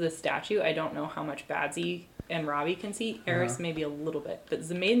 because of the statue, I don't know how much Badsy and Robbie can see. Eris maybe a little bit. But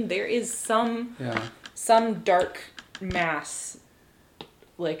Zemain, there is some dark mass,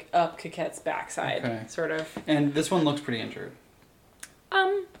 like, up Coquette's backside, sort of. And this one looks pretty injured.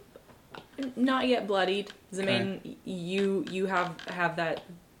 Not yet bloodied. Zemain, you have that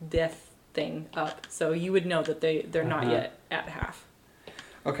death thing up, so you would know that they're not yet at half.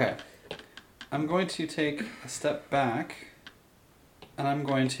 Okay. I'm going to take a step back, and I'm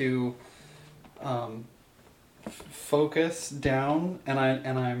going to focus down, and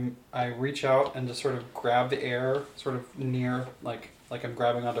I reach out and just sort of grab the air, sort of near, like I'm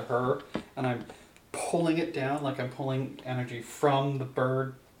grabbing onto her, and I'm pulling it down, like I'm pulling energy from the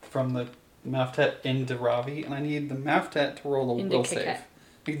bird, from the Maftet into Ravi, and I need the Maftet to roll a Into will Kiket.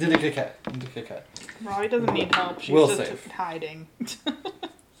 save. Into Kiket. Ravi doesn't need help. She's Will just save. hiding.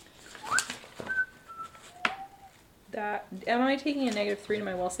 Am I taking a -3 to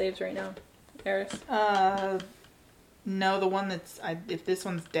my will saves right now, Eris? No, the one if this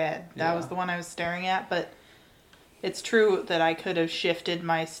one's dead. That was Yeah. the one I was staring at, but it's true that I could have shifted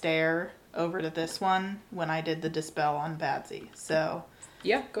my stare over to this one when I did the dispel on Badsy. So,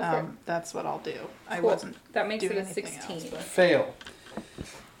 Yeah, go for it. that's what I'll do. I Cool. wasn't That makes it doing a anything 16. else, but- Fail.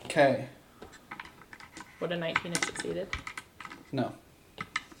 Okay. Would a 19 have succeeded? No.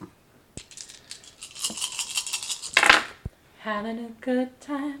 Having a good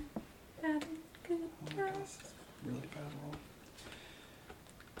time. Having a good Oh my time. gosh, that's a really bad roll.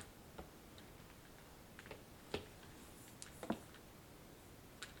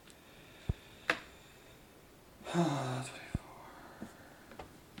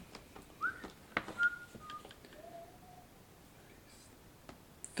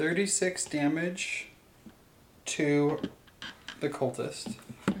 $36 damage to the cultist.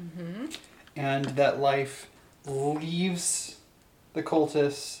 Mm-hmm. And that life leaves the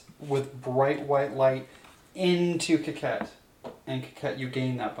cultist with bright white light into Kiket. And Kiket, you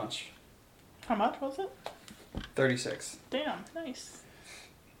gain that bunch. How much was it? 36. Damn, nice.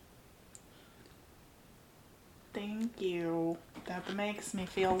 Thank you. That makes me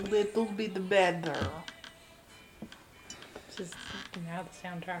feel a little bit better. This is now the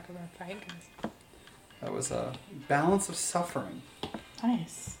soundtrack of our fight, guys. That was a balance of suffering.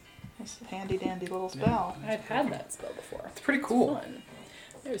 Nice. That's a handy dandy little spell. I've had that spell before. It's pretty cool. Fun.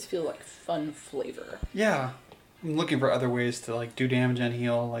 I always feel like fun flavor. Yeah. I'm looking for other ways to like do damage and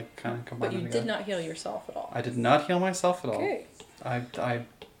heal, like kind of combine But you them did together. not heal yourself at all. I did not heal myself at all. Okay. I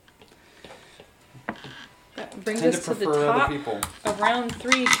That brings tend to us to the prefer top other people. of round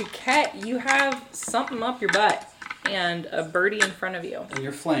 3. Kiket, you have something up your butt and a birdie in front of you. And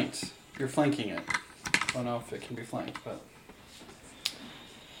you're flanked. You're flanking it. I don't know if it can be flanked, but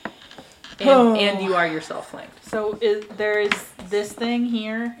And you are yourself flanked. So there is this thing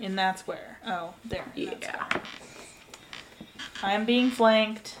here in that square. Oh, there. in that Yeah. square. I am being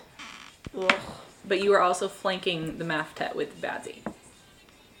flanked. Ugh. But you are also flanking the Maftet with Badsy.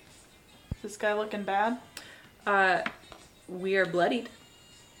 Is this guy looking bad? We are bloodied.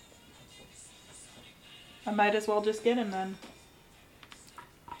 I might as well just get him then.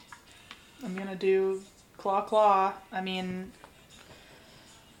 I'm gonna do claw. I mean,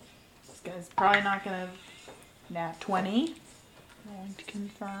 this guy's probably not gonna nat 20. Going to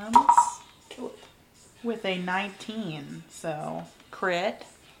confirm with a 19. So crit.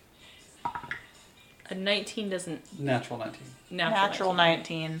 A 19 doesn't... natural 19. Natural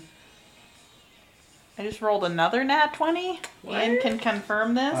 19. I just rolled another nat 20. Ian can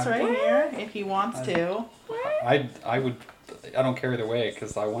confirm this right here if he wants to. I would. I don't care either way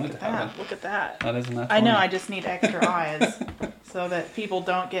because I wanted to have it. Look at that. That isn't that. I know, 20. I just need extra eyes so that people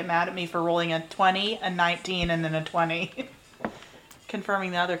don't get mad at me for rolling a 20, a 19, and then a 20.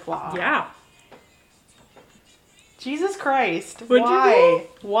 Confirming the other claw. Yeah. Jesus Christ. What'd you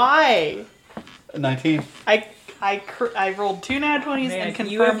Why? 19. I rolled 2 nat 20s Man,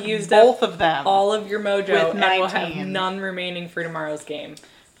 and you have confirmed used both of them. All of your mojo With and will have 19. none remaining for tomorrow's game.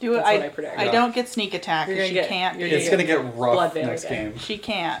 Do it. That's what I predict. I don't get sneak attack You're because gonna she can't. you're It's gonna get rough Blood Veil next again. game. She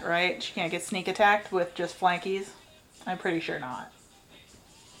can't, right? She can't get sneak attacked with just flankies? I'm pretty sure not.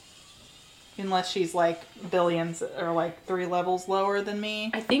 Unless she's like billions or like 3 levels lower than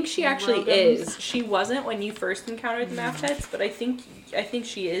me. I think she actually Rogans. is. She wasn't when you first encountered the Maftettes, but I think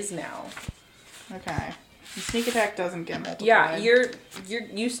she is now. Okay. And sneak attack doesn't get multiplied. Yeah,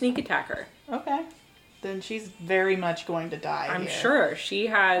 you sneak attack her. Okay. Then she's very much going to die. I'm here. sure she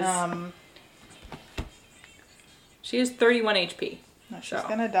has. She has 31 HP. No, she's So.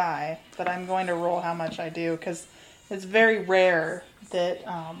 gonna die, but I'm going to roll how much I do because it's very rare that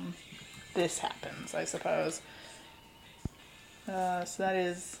this happens, I suppose. So that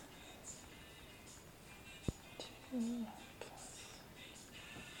is 2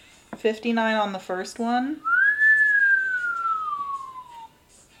 plus 59 on the first one.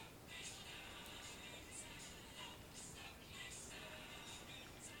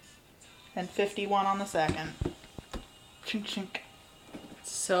 And 51 on the second. Chink chink.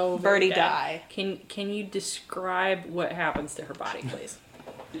 So Birdie dead. die. Can you describe what happens to her body, please?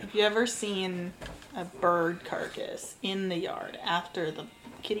 Have you ever seen a bird carcass in the yard after the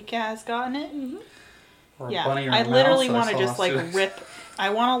kitty cat has gotten it? Or a Yeah, bunny or a I literally mouse, want to saw just like last rip.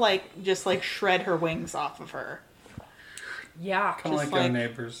 I want to like just like shred her wings off of her. Yeah. Kind of like just our like-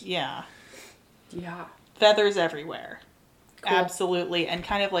 neighbors. Yeah. Yeah. Feathers everywhere. Cool. Absolutely. And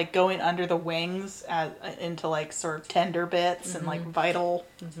kind of like going under the wings into like sort of tender bits and like vital.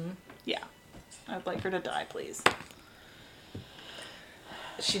 Yeah. I'd like her to die, please.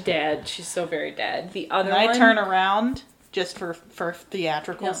 She's dead. She's so very dead. The other And one... I turn around, just for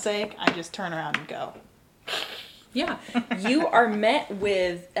theatrical sake, I just turn around and go. Yeah. You are met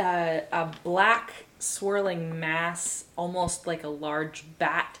with a black swirling mass, almost like a large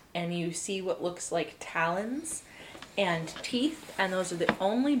bat, and you see what looks like talons and teeth, and those are the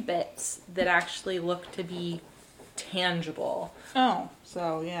only bits that actually look to be tangible. Oh,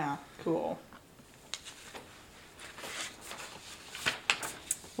 so yeah, cool.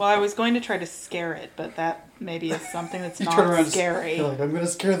 Well, I was going to try to scare it, but that maybe is something that's You turn not around scary. You're like, I'm going to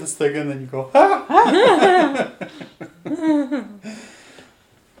scare this thing, and then you go, ah!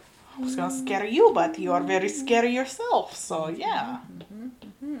 I was going to scare you, but you are very scary yourself, so yeah.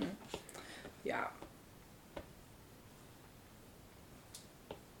 Yeah.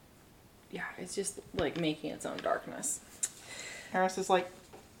 Yeah, it's just like making its own darkness. Harris is like,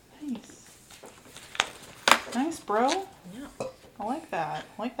 nice. Nice, bro. Yeah. I like that.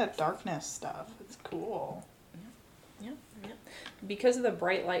 I like that darkness stuff. It's cool. Yeah. Because of the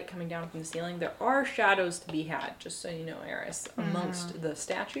bright light coming down from the ceiling, there are shadows to be had, just so you know, Eris, amongst the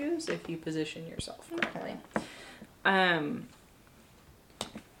statues if you position yourself correctly. Okay.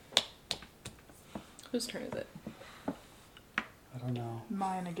 Whose turn is it? I don't know.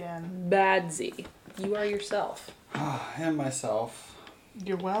 Mine again. Badsy. You are yourself. I am myself.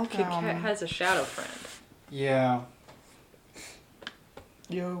 You're welcome. Kit has a shadow friend. Yeah.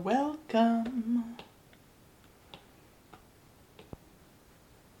 You're welcome.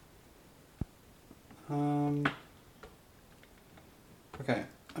 Okay,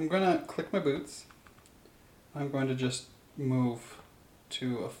 I'm gonna click my boots. I'm going to just move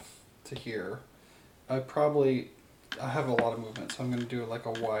to here. I have a lot of movement, so I'm gonna do like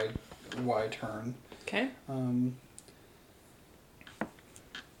a wide turn. Okay. So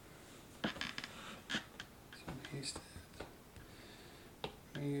hasted.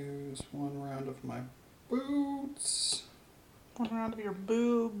 Use one round of my boots. One round of your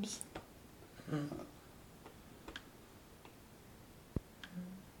boobs.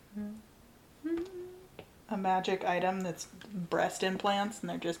 A magic item that's breast implants and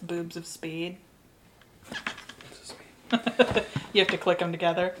they're just boobs of speed. You have to click them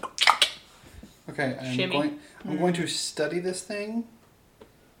together. Okay, Shimmy. I'm going to study this thing.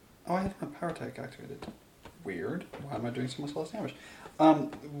 Oh, I have my power tag activated. Weird. Why am I doing so much less damage?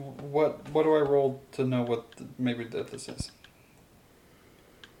 What do I roll to know what maybe that this is?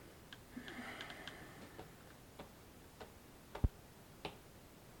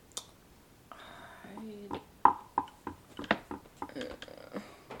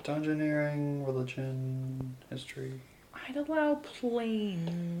 Dungeoneering, religion, history. I'd allow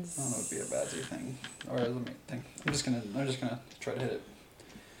planes. Oh, that would be a badsy thing, or a main thing. I'm just gonna try to hit it.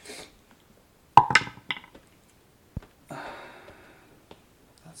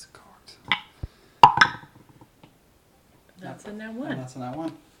 That's cocked. That's a now And one. that's a nat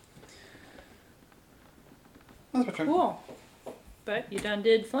one. That's my turn. Cool. But you done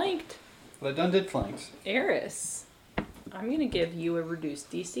did flanked. But I done did flanks. Eris, I'm going to give you a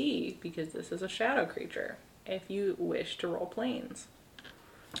reduced DC because this is a shadow creature. If you wish to roll planes.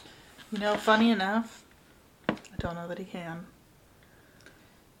 You know, funny enough, I don't know that he can.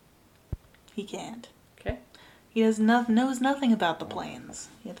 He can't. Okay. He knows nothing about the planes.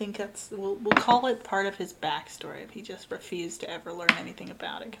 I think we'll call it part of his backstory. He just refused to ever learn anything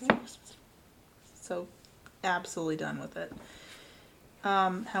about it because he was so absolutely done with it.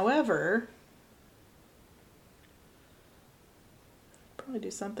 However, probably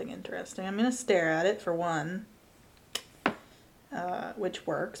do something interesting. I'm going to stare at it for one, which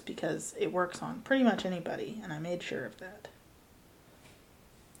works because it works on pretty much anybody, and I made sure of that.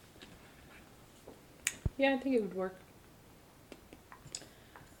 Yeah, I think it would work.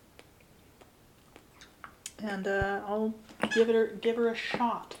 And I'll give her a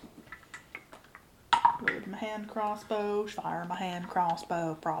shot. Load my hand crossbow, fire my hand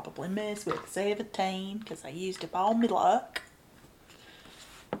crossbow, probably miss with 17 because I used up all my luck.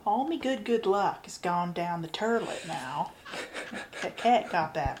 All me good luck has gone down the turlet now. That cat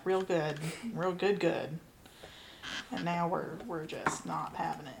got that real good. And now we're just not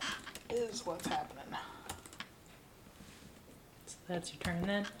having it. Is what's happening. So that's your turn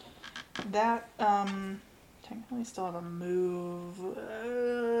then? That technically still have a move.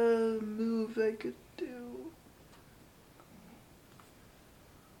 Move I could do.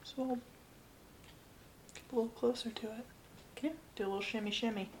 So I'll get a little closer to it. Okay. Do a little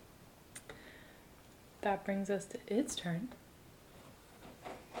shimmy. that brings us to its turn.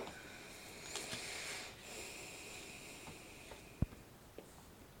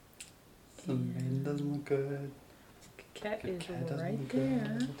 The maiden doesn't look good. Cat is Cat doesn't right look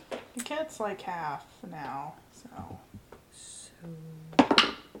there. good. The cat's like half now, so. So,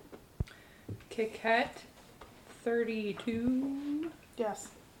 Kit Kat, 32. Yes.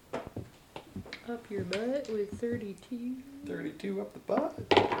 Up your butt with 32. 32 up the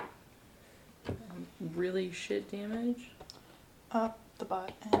butt. Really shit damage. Up the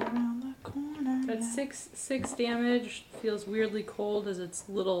butt and around the corner. That's six damage. Feels weirdly cold as its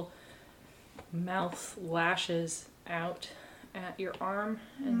little mouth lashes out at your arm,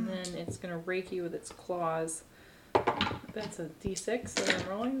 and then it's gonna rake you with its claws. That's a d6 that I'm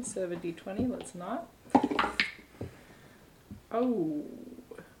rolling instead of a d20. Let's not. Oh.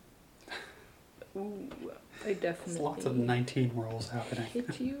 Ooh. I definitely. There's lots of 19 rolls happening.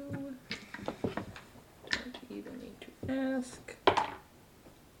 Hit you. Don't even need to ask.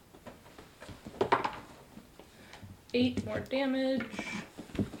 8 more damage.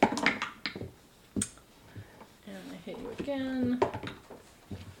 And I hit you again.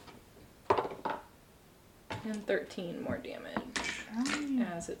 And 13 more damage.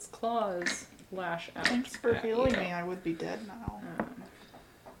 As its claws lash out. Thanks for at healing you. me. I would be dead now.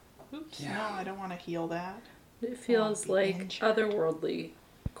 Oops. Yeah. No, I don't want to heal that. It feels be like injured. otherworldly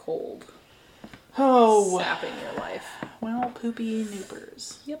cold. Oh. Sapping your life. Well, poopy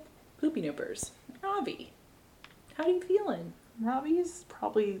noopers. Yep. Poopy noopers. Ravi. How you feeling? Robbie's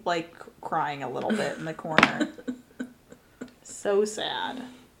probably like crying a little bit in the corner. So sad.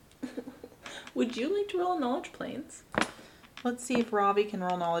 Would you like to roll knowledge planes? Let's see if Robbie can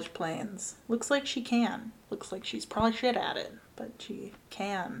roll knowledge planes. Looks like she can. Looks like she's probably shit at it, but she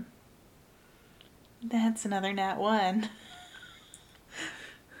can. That's another nat 1.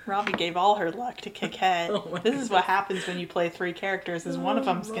 Robbie gave all her luck to kick head. Oh This is what happens when you play 3 characters, is one of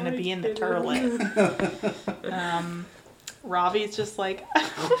them's going to be in the turlet. Robbie's just like,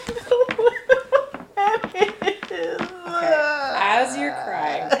 As you're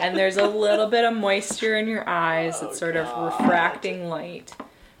crying, and there's a little bit of moisture in your eyes that's sort of refracting light,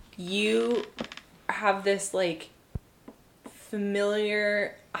 you have this like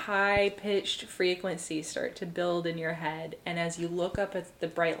familiar high-pitched frequency start to build in your head, and as you look up at the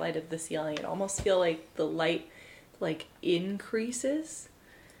bright light of the ceiling, it almost feels like the light like increases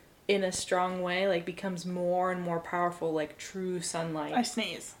in a strong way, like becomes more and more powerful, like true sunlight. I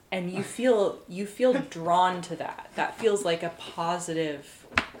sneeze. And you feel drawn to that. That feels like a positive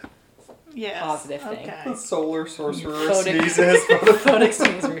Yes. thing. Okay. Solar sorcerer Photic- sneezes. Photic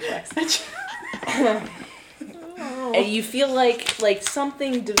sneeze reflex. And you feel like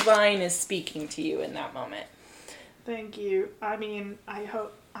something divine is speaking to you in that moment. Thank you. I mean, I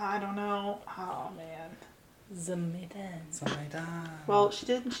hope, I don't know. Oh, man. Zamidan. Well, she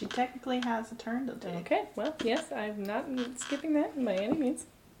technically has a turn to take. Okay, well, yes, I'm not skipping that by any means.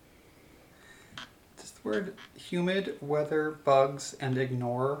 Does the word humid, weather, bugs, and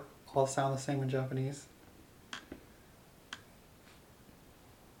ignore all sound the same in Japanese?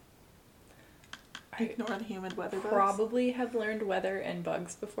 Ignore the humid weather bugs. Probably have learned weather and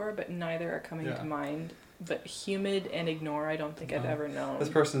bugs before, but neither are coming to mind. But humid and ignore, I don't think I've ever known. This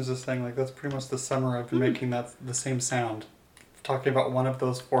person's just saying, like, that's pretty much the summer I've been making that the same sound. Talking about one of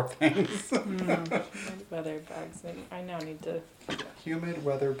those 4 things. Humid, weather, bugs. Maybe I now need to... Humid,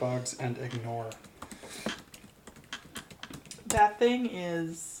 weather, bugs, and ignore. That thing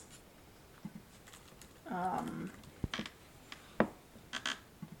is a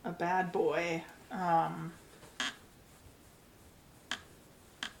bad boy.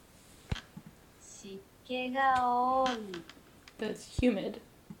 That's humid.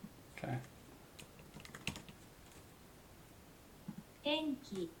 Okay. 天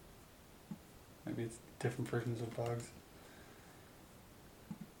気 Maybe it's different versions of bugs.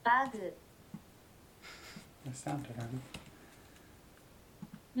 バグ They sound different.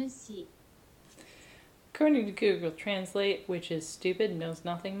 虫 According to Google Translate, which is stupid, knows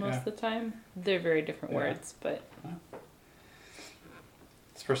nothing most Yeah. of the time, they're very different Yeah. words, but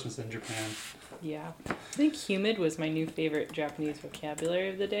This person's in Japan. yeah. I think humid was my new favorite Japanese vocabulary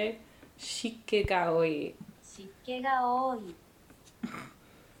of the day. Shikegaoi. 湿気が多い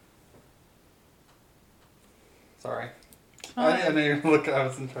Sorry. I know you're looking. I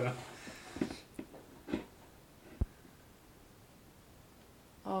wasn't trying to.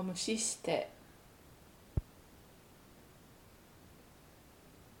 Oh, mushishite.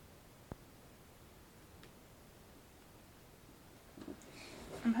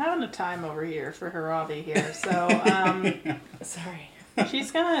 I'm having a time over here for Harabi here. So Sorry.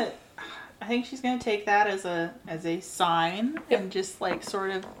 she's gonna I think she's gonna take that as a sign and just like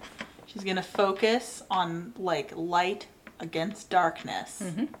sort of, she's gonna focus on like light against darkness.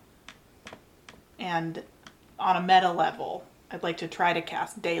 Mm-hmm. And on a meta level, I'd like to try to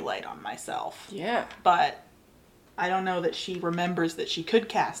cast daylight on myself. Yeah. But I don't know that she remembers that she could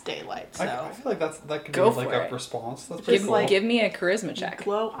cast daylight. So I feel like that could Go be like for a it. response. That's pretty Give, cool. give me a charisma check.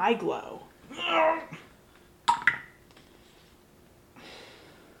 glow, I glow.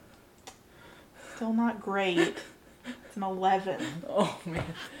 Still not great. It's an 11. Oh, man.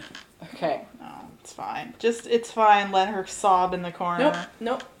 Okay. No, it's fine. It's fine. Let her sob in the corner.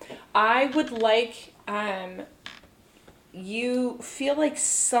 Nope. I would like, you feel like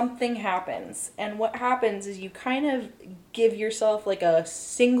something happens. And what happens is you kind of give yourself like a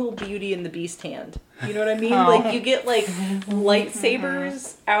single Beauty and the Beast hand. You know what I mean? Oh. Like you get like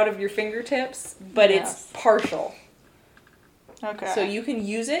lightsabers out of your fingertips, but Yes. it's partial. Okay. So you can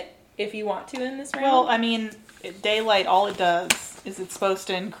use it if you want to in this round. Well, I mean, daylight, all it does is it's supposed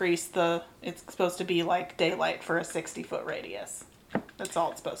to it's supposed to be like daylight for a 60-foot radius. That's all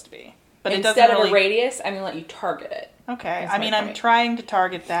it's supposed to be. But it doesn't instead of really... a radius, I'm gonna let you target it. Okay. That's I my mean, I'm point. trying to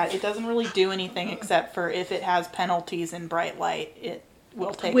target that. It doesn't really do anything except for if it has penalties in bright light, it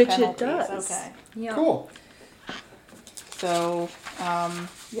will take Which penalties. it does. Okay. Yeah. Cool. So,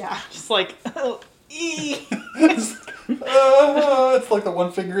 yeah, just like, It's like the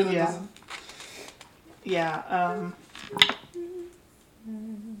one finger that Yeah. doesn't. yeah,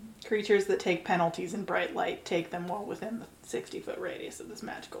 creatures that take penalties in bright light take them well within the 60-foot radius of this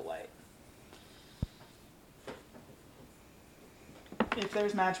magical light. If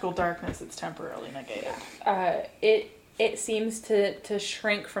there's magical darkness, it's temporarily negated. It seems to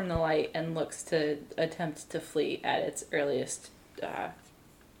shrink from the light and looks to attempt to flee at its earliest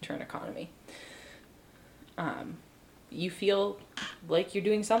turn economy. You feel like you're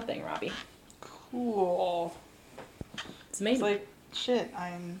doing something, Robbie. Cool. It's amazing. It's like, shit,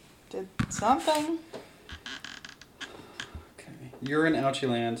 I did something. Okay. You're in Ouchie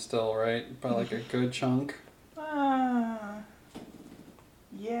Land still, right? By like a good chunk.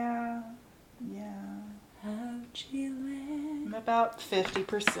 Yeah. Ouchie I'm about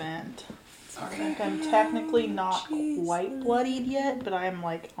 50%. I Okay. think I'm technically not quite bloodied yet, but I'm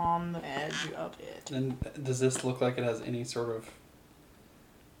like on the edge of it. And does this look like it has any sort of...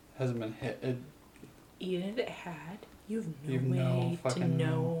 hasn't been hit? Even if it had, you have You no way to fucking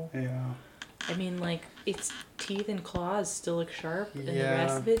know. Yeah. I mean, like, its teeth and claws still look sharp, and the Yeah.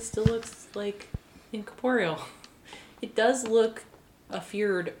 rest of it still looks, like, incorporeal. It does look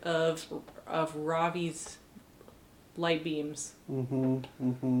afeared of Ravi's light beams. Well,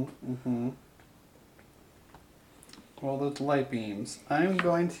 those light beams. I'm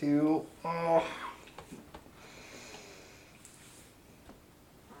going to...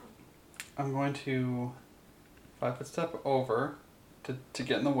 I'm going to 5-foot step over to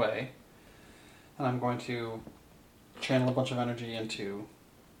get in the way. And I'm going to channel a bunch of energy into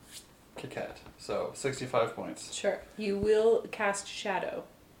Kiket. So 65 points. Sure. You will cast Shadow.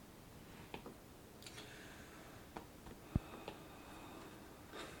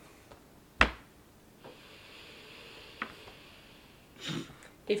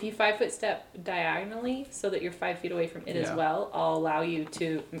 If you 5-foot step diagonally so that you're 5 feet away from it as Yeah. well, I'll allow you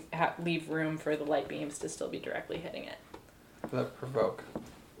to leave room for the light beams to still be directly hitting it. That provoke.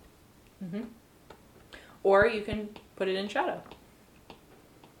 Mm-hmm. Or you can put it in shadow.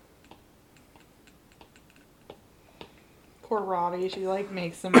 Poor Robbie, she like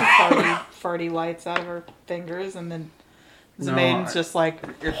makes some farty lights out of her fingers, and then Zemain's just like,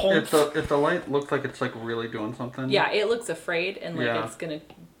 If the light looks like it's like really doing something. Yeah, it looks afraid and like Yeah. it's gonna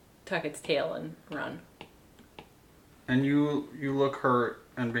tuck its tail and run. And you look hurt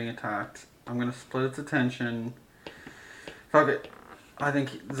and being attacked. I'm gonna split its attention. Fuck it. I think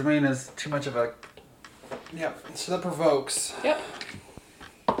Zemain is too much of a... Yeah, so that provokes. Yep.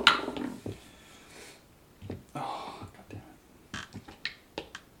 Oh, god damn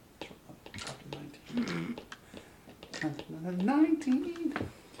it. 19.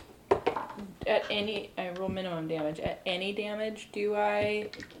 At any, I roll minimum damage. At any damage, do I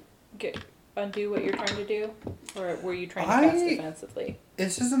undo what you're trying to do, or were you trying to cast defensively?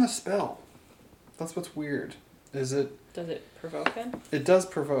 This isn't a spell. That's what's weird. Is it? Does it provoke then? It does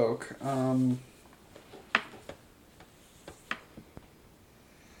provoke.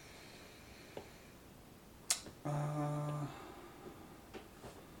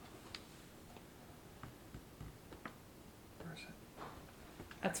 Where is it?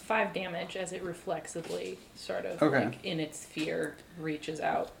 That's 5 damage as it reflexively, sort of Okay. like in its fear, reaches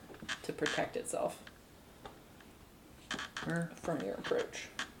out to protect itself Where? from your approach.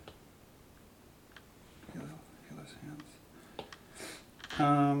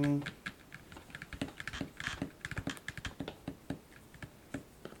 It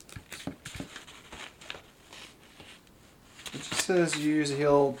just says you use a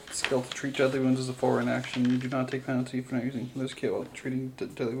heal skill to treat deadly wounds as a forward action. You do not take penalty for not using this kit while treating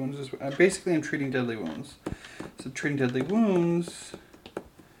deadly wounds. Basically, I'm treating deadly wounds. So treating deadly wounds.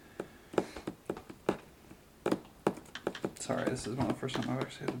 Sorry, this is one of the first time I've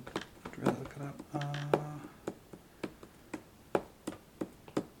actually had to really look it up.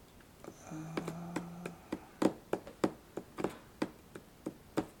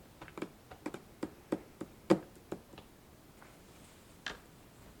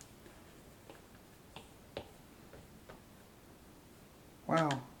 Wow,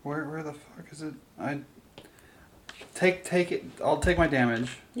 where the fuck is it? Take it. I'll take my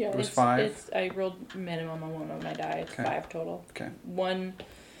damage. Yeah, it was 5. I rolled minimum on one of my die. It's 5 total. Okay. One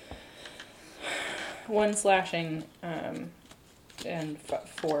slashing, and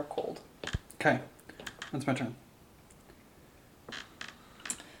 4 cold. Okay, that's my turn.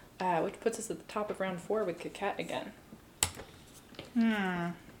 Which puts us at the top of round 4 with Kakat again.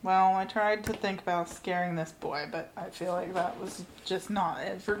 Well, I tried to think about scaring this boy, but I feel like that was just not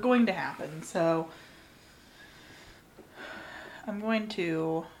ever going to happen. So I'm going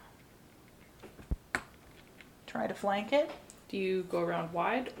to try to flank it. Do you go around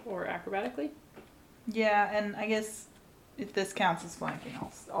wide or acrobatically? Yeah, and I guess if this counts as flanking,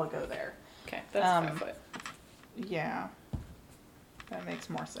 I'll go there. Okay, that's 5 foot. Yeah, that makes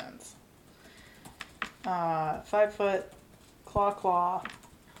more sense. 5 foot, claw.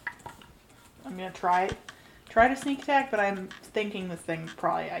 I'm gonna try to sneak attack, but I'm thinking this thing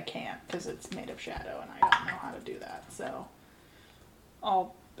probably I can't because it's made of shadow and I don't know how to do that. So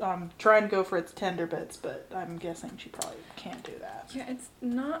I'll try and go for its tender bits, but I'm guessing she probably can't do that. Yeah, it's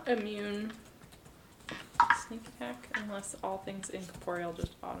not immune to sneak attack unless all things incorporeal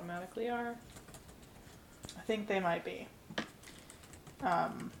just automatically are. I think they might be.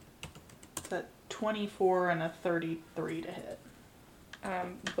 It's a 24 and a 33 to hit.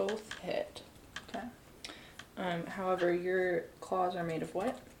 Both hit. Okay. However, your claws are made of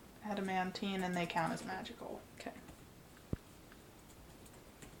what? Adamantine, and they count as magical. Okay.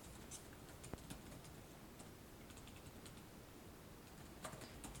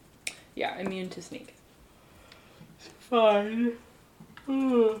 Yeah, immune to sneak. Fine.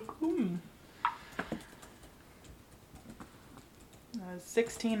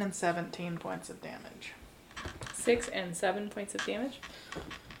 16 and 17 points of damage. 6 and 7 points of damage?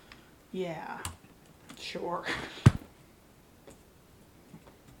 Yeah. Sure.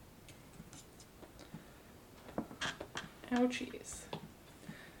 Ouchies.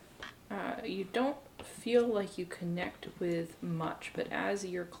 You don't feel like you connect with much, but as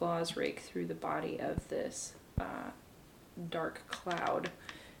your claws rake through the body of this dark cloud,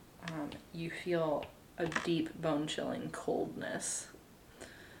 you feel a deep bone-chilling coldness.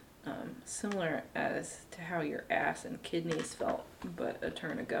 Similar as to how your ass and kidneys felt but a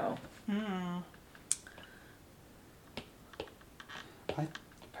turn ago.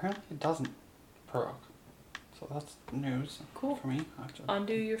 Apparently it doesn't proc. So that's news. Cool. For me.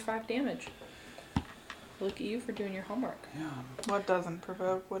 Undo your 5 damage. Look at you for doing your homework. Yeah. What doesn't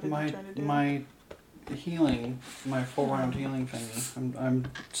provoke? What did you try to do? My healing, my full round healing thing. I'm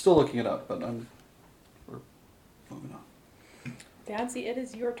still looking it up, but we're moving on. Dadsy, it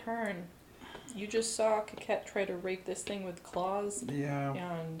is your turn. You just saw Kaket try to rake this thing with claws. Yeah.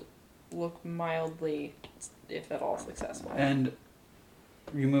 And look mildly, if at all, successful. And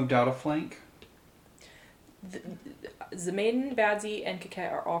you moved out of flank? The maiden, Badsy, and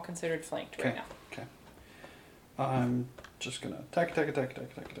Kaket are all considered flanked right now. Okay. I'm just gonna attack.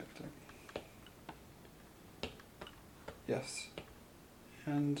 Yes.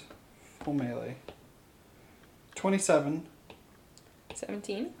 And full melee. 27.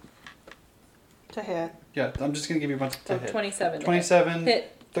 17. To hit. Yeah, I'm just gonna give you a bunch to So hit. 27. 27.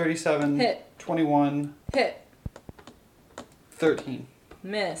 Hit. 37. Hit. 21. Hit. 13.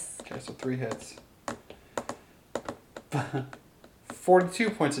 Miss. Okay, so 3 hits. 42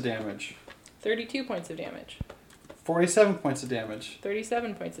 points of damage. 32 points of damage. 47 points of damage.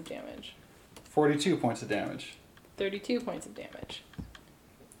 37 points of damage. 42 points of damage. 32 points of damage.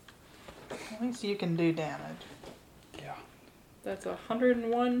 At least you can do damage. Yeah. That's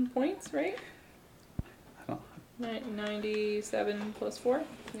 101 points, right? I don't 97 plus 4?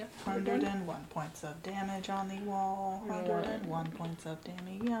 Yeah. 101 points of damage on the wall. 101 points of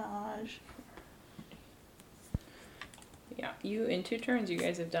damage. Yeah, you, in 2 turns, you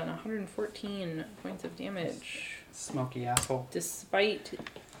guys have done 114 points of damage. Smoky asshole. Despite,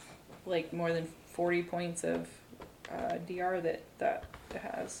 like, more than 40 points of DR that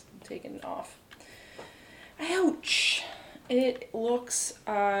has taken off. Ouch! It looks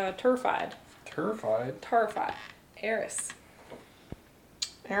terrified. Terrified. Eris.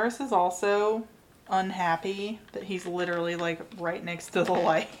 Eris is also unhappy that he's literally like right next to the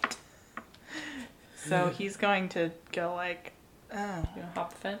light. So he's going to go like, oh. You know,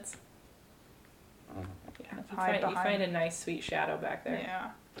 hop the fence? Yeah, you Hide find a nice sweet shadow back there. Yeah.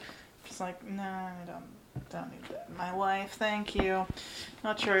 Just like, no, I don't need that in my life, thank you.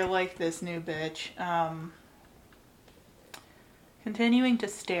 Not sure I like this new bitch. Continuing to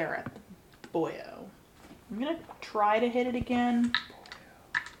stare at the boyo. I'm gonna try to hit it again.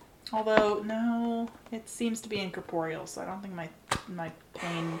 Although, no, it seems to be incorporeal, so I don't think my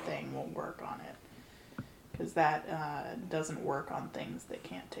pain thing will work on it. Because that doesn't work on things that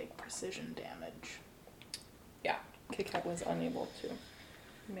can't take precision damage. Yeah, Kit Kat was unable to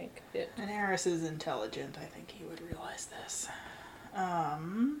make it. And Eris is intelligent. I think he would realize this.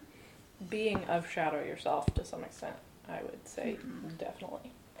 Being of shadow yourself to some extent, I would say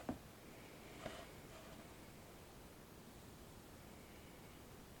definitely.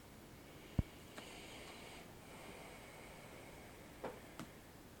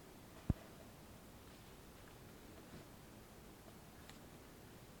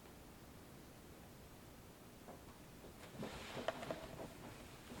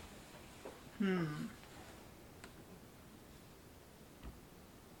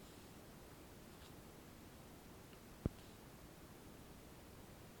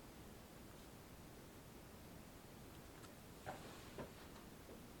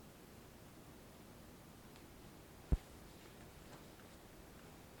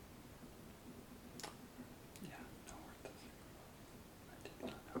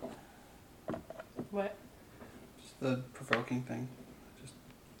 What? Just the provoking thing.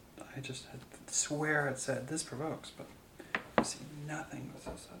 I just had to swear it said this provokes, but I see nothing that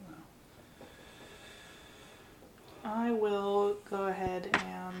says that now. I will go ahead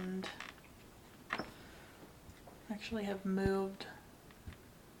and actually have moved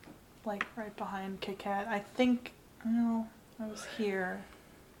like right behind Kit Kat. I think, no, I was here.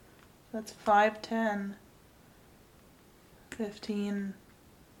 That's 5, 10, 15,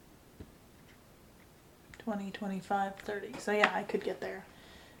 20, 25, 30. So yeah, I could get there.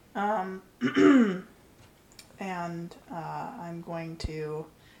 And I'm going to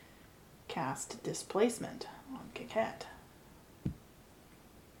cast Displacement on Kit Kat.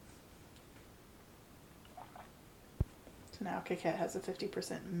 So now Kit Kat has a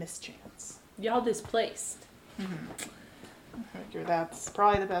 50% mischance. Y'all displaced. I figure that's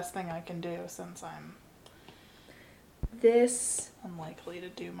probably the best thing I can do since I'm This unlikely to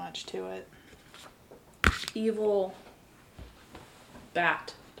do much to it. evil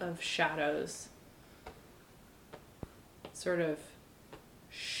bat of shadows sort of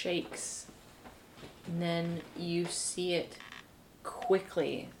shakes, and then you see it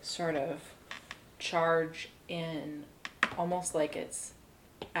quickly sort of charge in, almost like it's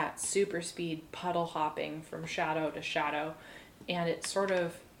at super speed puddle hopping from shadow to shadow, and it sort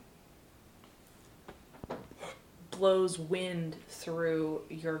of blows wind through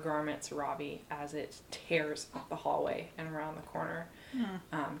your garments, Robbie, as it tears up the hallway and around the corner,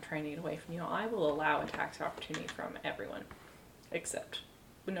 trying to get away from you. I will allow attacks of opportunity from everyone, except,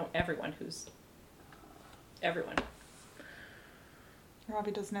 everyone.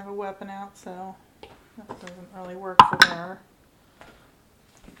 Robbie doesn't have a weapon out, so that doesn't really work for her.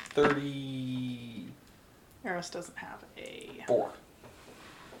 34. Eris doesn't have a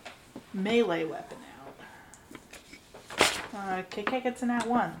melee weapon out. KK gets an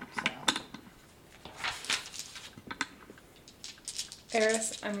 @1, so.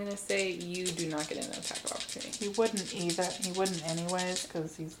 Eris, I'm going to say you do not get an attack of opportunity. He wouldn't either. He wouldn't anyways,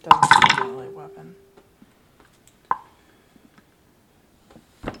 because he doesn't have a melee weapon.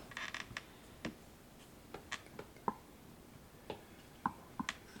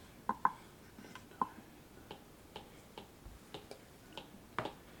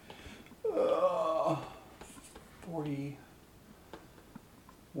 Uh,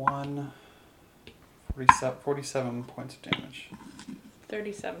 41, 47 points of damage.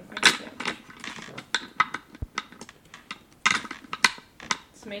 37 points of damage.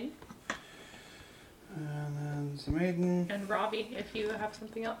 Smaden? And then the maiden. And Robbie, if you have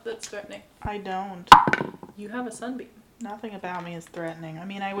something else that's threatening. I don't. You have a sunbeam. Nothing about me is threatening. I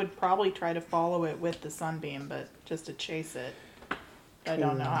mean, I would probably try to follow it with the sunbeam, but just to chase it, I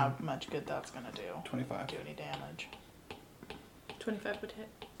don't know how much good that's going to do. 25. Do any damage. 25 would hit.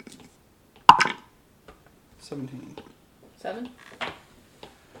 17. 7?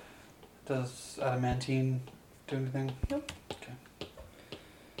 Does adamantine do anything? Nope. Okay.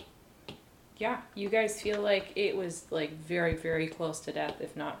 Yeah, you guys feel like it was like very, very close to death,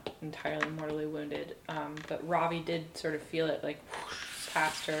 if not entirely mortally wounded. But Ravi did sort of feel it like whoosh,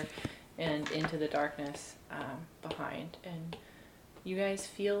 past her and into the darkness behind. And you guys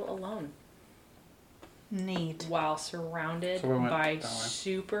feel alone Neat. while surrounded So we went by that way.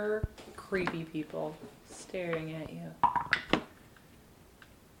 super creepy people staring at you.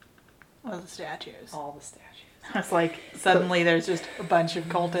 Oh, the statues. All the statues. It's like suddenly there's just a bunch of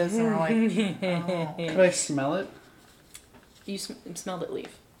cultists and we're like, oh. Could I smell it? You smelled it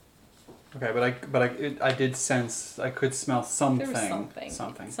leave. Okay, I did sense, I could smell something. There was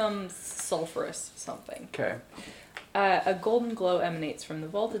something. Some sulfurous something. Okay. A golden glow emanates from the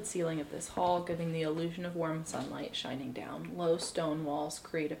vaulted ceiling of this hall, giving the illusion of warm sunlight shining down. Low stone walls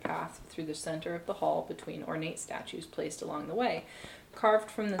create a path through the center of the hall between ornate statues placed along the way.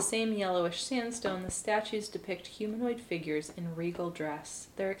 Carved from the same yellowish sandstone, the statues depict humanoid figures in regal dress,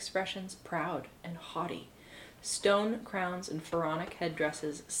 their expressions proud and haughty. Stone crowns and pharaonic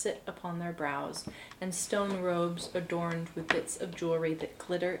headdresses sit upon their brows, and stone robes adorned with bits of jewelry that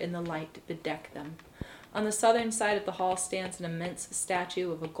glitter in the light bedeck them. On the southern side of the hall stands an immense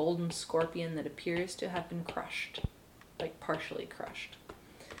statue of a golden scorpion that appears to have been crushed, like partially crushed.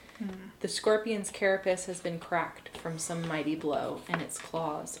 The scorpion's carapace has been cracked from some mighty blow, and its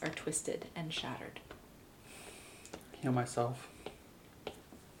claws are twisted and shattered. Heal myself.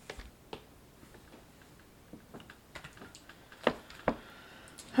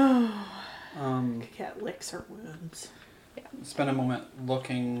 Cat licks her wounds. Spend a moment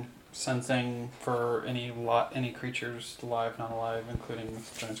looking, sensing for any creatures alive, not alive, including the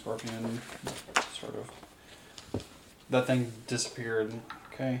giant scorpion. Sort of. That thing disappeared.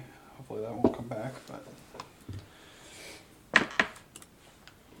 Okay, hopefully that won't come back. But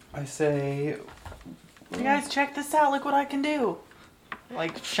I say, You guys, check this out. Look what I can do.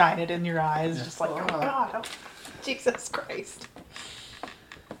 Like, shine it in your eyes. Yeah. Just like, oh God. Oh, Jesus Christ.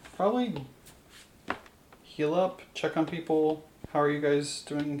 probably heal up, check on people. How are you guys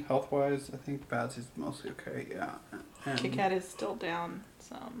doing health-wise? I think Badsy's mostly okay. Yeah. And, Kit Kat is still down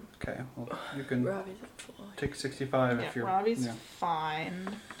some. okay, well you can Ravi's at full. take 65 Yeah, if you're. Robbie's yeah.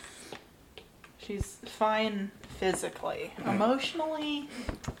 fine. She's fine physically. Emotionally,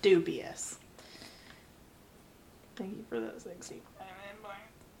 dubious. Thank you for that 65.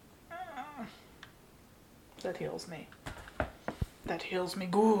 That heals me. That heals me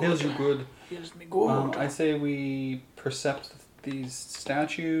good. Heals you good. Heals me good. I say we percept these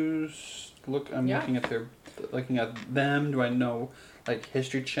statues. I'm Yeah. looking at them. Do I know, like,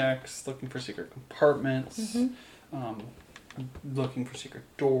 history checks? Looking for secret compartments. Looking for secret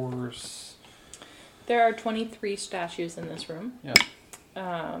doors. There are 23 statues in this room. Yeah.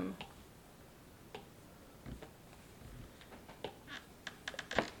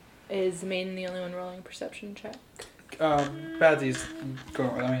 Is Maiden the only one rolling a perception check? Badsy's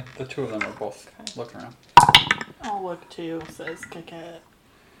going. I mean, the two of them are both Okay. looking around. I'll look too, says Kit Kat.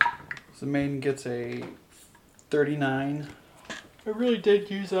 So Maiden gets a 39. I really did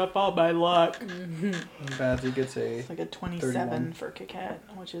use up all my luck. And Badsy gets a. It's like a 27 31. for Kit Kat,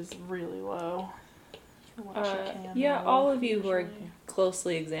 which is really low. For what she can Yeah, roll, all of you who are usually.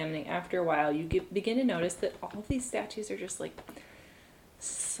 closely examining, after a while, you begin to notice that all of these statues are just like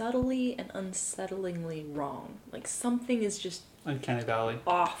subtly and unsettlingly wrong. Like something is just Uncanny Valley.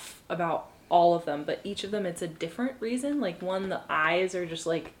 off about all of them, but each of them it's a different reason. Like one, the eyes are just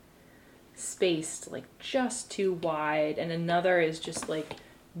like spaced like just too wide, and another is just like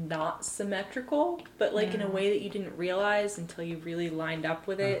not symmetrical, but like in a way that you didn't realize until you really lined up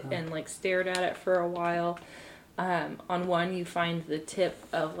with it and like stared at it for a while. On one you find the tip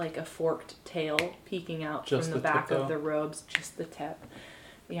of like a forked tail peeking out Just from the the tip, back of though? the robes, just the tip.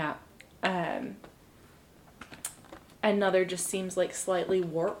 Yeah. Another just seems like slightly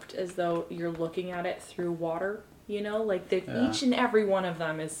warped, as though you're looking at it through water, you know? Like Yeah. each and every one of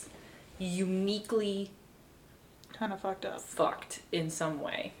them is uniquely Kind of fucked up. fucked in some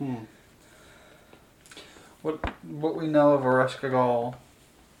way. What we know of Ereshkigal,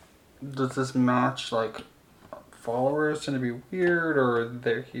 does this match, like, followers tend to be weird, or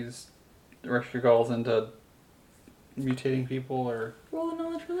Ereshkigal's into mutating people, or? Roll a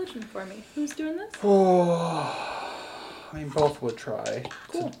knowledge religion for me. Who's doing this? Oh, I mean, both would try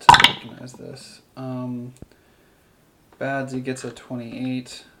Cool. to recognize this. Badsy gets a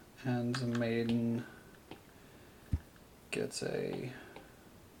 28, and the Maiden gets a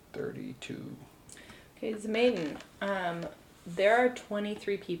 32. Okay, Zemaiden. There are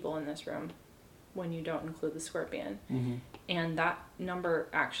 23 people in this room when you don't include the scorpion. Mm-hmm. And that number,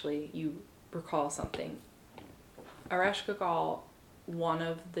 actually, you recall something. Ereshkigal one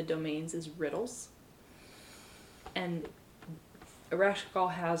of the domains is riddles. And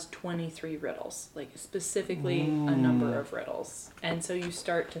Ereshkigal has 23 riddles, like specifically a number of riddles. And so you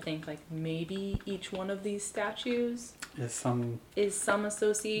start to think like maybe each one of these statues Is some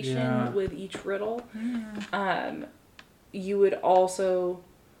association with each riddle. You would also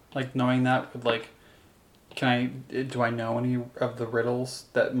like knowing that would like do I know any of the riddles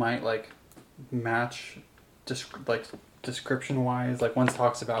that might like match description wise? Like one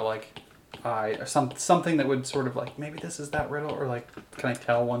talks about like or something that would sort of like maybe this is that riddle, or like can I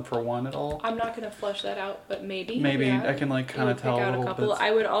tell one for one at all? I'm not going to flesh that out, but maybe I can like kind of tell pick out a little couple. bit.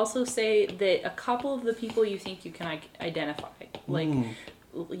 I would also say that a couple of the people you think you can identify, like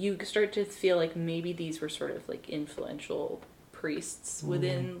you start to feel like maybe these were sort of like influential priests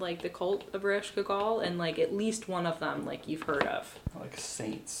within like the cult of Ereshkigal, and like at least one of them like you've heard of, Like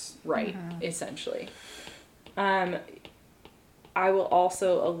saints, right? Essentially. I will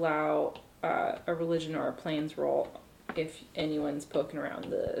also allow a religion or a plains roll if anyone's poking around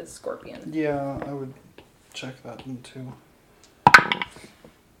the scorpion. Yeah, I would check that one too.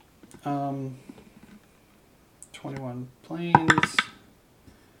 21 planes,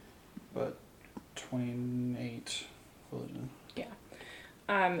 but 28 religion.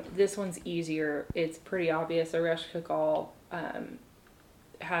 This one's easier. It's pretty obvious. Ereshkigal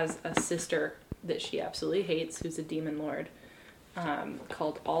has a sister that she absolutely hates, who's a demon lord,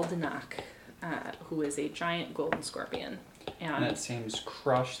 called Aldenak, who is a giant golden scorpion. And it seems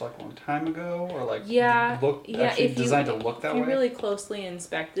crushed like a long time ago, or like if designed to look that way. If you really closely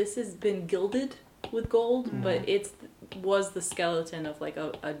inspect, this has been gilded with gold, but was the skeleton of like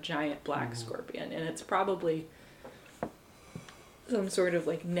a giant black scorpion, and it's probably some sort of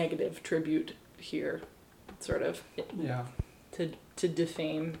like negative tribute here, sort of. Yeah. To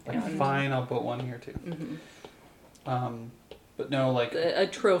defame. Like, fine, I'll put one here too. But no, like a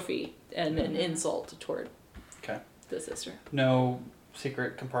trophy and an insult toward the sister. No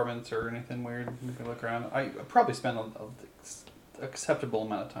secret compartments or anything weird. You can look around. I probably spend an acceptable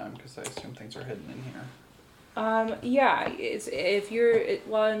amount of time because I assume things are hidden in here. If you're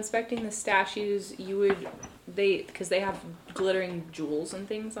while inspecting the statues, because they have glittering jewels and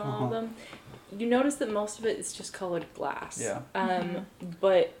things on all of them. You notice that most of it is just colored glass. Yeah.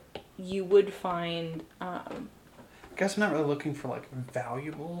 But you would find. I guess I'm not really looking for like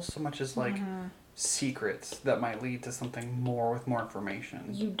valuables so much as like secrets that might lead to something more with more information.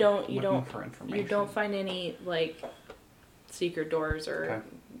 You don't for information. You don't find any like secret doors or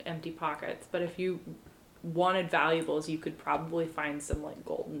empty pockets. But if you wanted valuables, you could probably find some like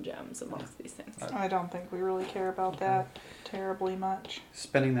golden gems amongst these things. I don't think we really care about that terribly much.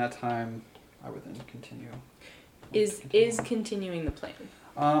 Spending that time, I would then continue. Is continuing the plan.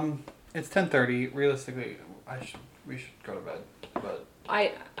 It's 10:30. Realistically, we should go to bed. But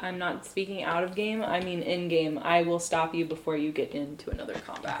I'm not speaking out of game. I mean in game. I will stop you before you get into another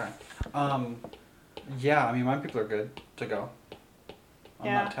combat. Okay. Yeah. I mean, my people are good to go.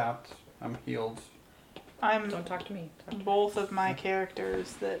 I'm not tapped. I'm healed. Don't talk to me. Both of my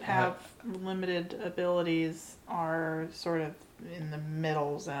characters that have limited abilities are sort of in the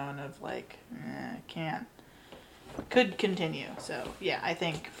middle zone of like, can't. Could continue. So yeah, I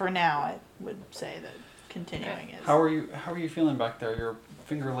think for now I would say that continuing is. How are you feeling back there? Your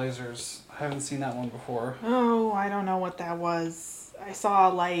finger lasers. I haven't seen that one before. Oh, I don't know what that was. I saw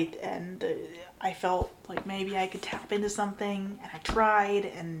a light and I felt like maybe I could tap into something, and I tried,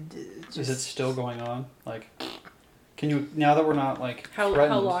 and Is it still going on? Like, can you, now that we're not like How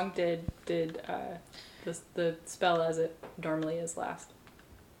threatened, long did the spell as it normally is last?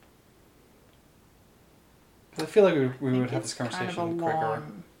 I feel like we would have it's this conversation kind of a quicker.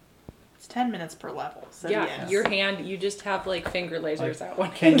 long, it's 10 minutes per level. So yeah, yes. your hand, you just have like finger lasers out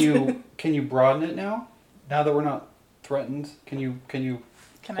one. Can you broaden it now? Now that we're not threatened, can you Can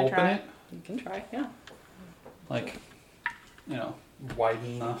I open try? it? You can try, yeah. Like,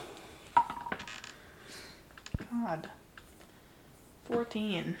 widen the. God.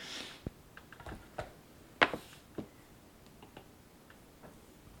 14.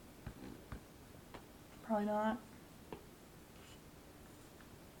 Probably not.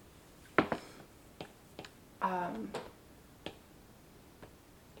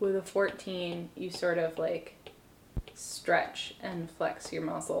 With a 14, you sort of like stretch and flex your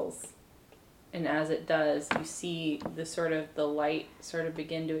muscles. And as it does, you see the light sort of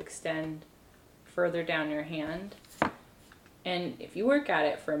begin to extend further down your hand. And if you work at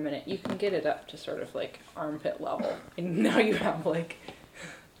it for a minute, you can get it up to sort of like armpit level. And now you have like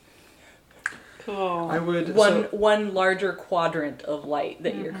Cool. I would one larger quadrant of light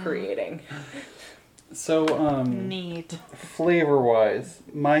that you're creating. So, Neat. flavor-wise,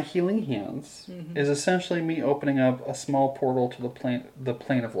 my healing hands Mm-hmm. is essentially me opening up a small portal to the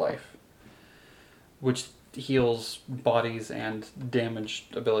plane of life, which heals bodies and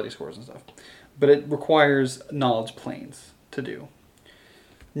damaged ability scores and stuff. But it requires knowledge planes to do.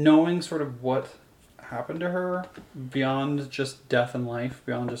 Knowing sort of what happened to her beyond just death and life,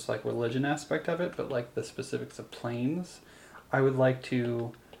 beyond just like religion aspect of it, but like the specifics of planes, I would like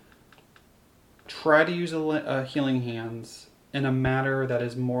to try to use a healing hands in a manner that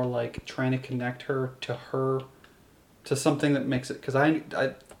is more like trying to connect her to something that makes it, because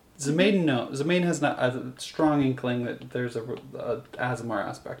Zemaiden has not a strong inkling that there's a Aasimar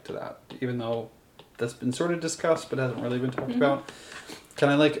aspect to that, even though that's been sort of discussed but hasn't really been talked about. Can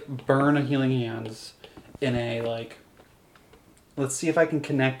I like burn a healing hands in a like, let's see if I can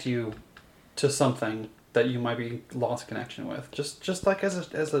connect you to something that you might be lost connection with, just like as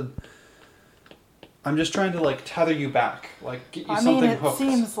a I'm just trying to like tether you back, like get you something it hooked.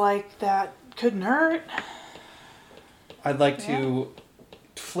 seems like that couldn't hurt. I'd like to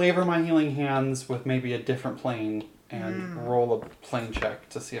flavor my healing hands with maybe a different plane and roll a plane check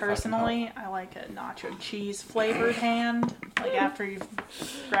to see if Personally, I like a nacho cheese flavored hand. Like after you've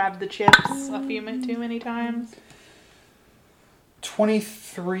grabbed the chips a few too many times.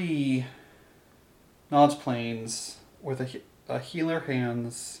 23 knowledge planes with a healer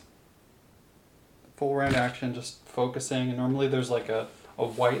hands, full round action, just focusing. And normally there's like a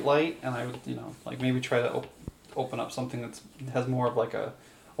white light, and I would, like maybe try to open up something that has more of like a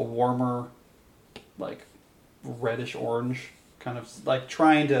warmer, like reddish orange, kind of like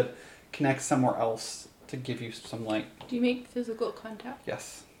trying to connect somewhere else to give you some light. Do you make physical contact?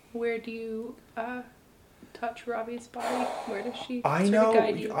 Yes. Where do you touch Robbie's body? Where does she I sort know. of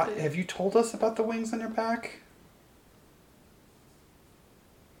guide you? Have you told us about the wings on your back?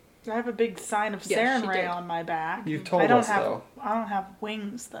 I have a big sign of Yes, she Sarenrae did. on my back. You've told us though. I don't have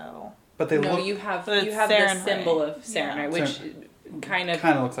wings though. But they No, look. you have But the it's Sarenrae. symbol of Sarenrae, Yeah. which kind of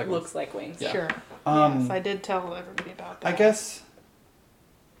looks like wings. Yeah. Sure. Um, Yes, I did tell everybody about that. I guess.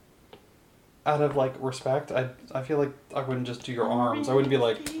 Out of like respect, I feel like I wouldn't just do your arms. I wouldn't be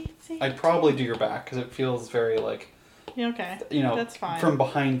like. I'd probably do your back because it feels very like. Okay. That's fine. from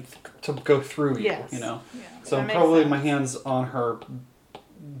behind to go through you. Yes. Yeah, that makes probably sense. my hands on her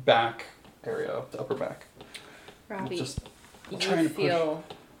back area, the upper back. Robbie, Just you trying to push. feel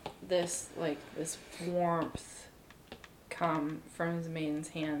this warmth come from Zemaiden's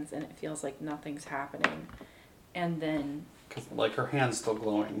hands, and it feels like nothing's happening. And then Because like her hand's still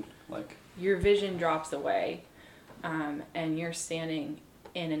glowing, like. your vision drops away, and you're standing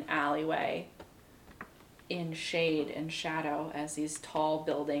in an alleyway in shade and shadow as these tall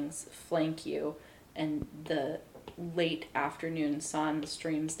buildings flank you, and the late afternoon sun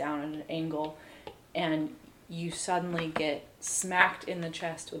streams down at an angle, and you suddenly get smacked in the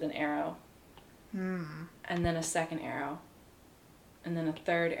chest with an arrow, and then a second arrow, and then a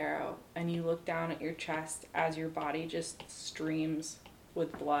third arrow, and you look down at your chest as your body just streams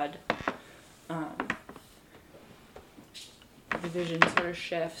with blood. The vision sort of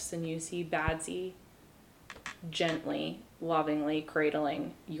shifts, and you see Badsy gently, lovingly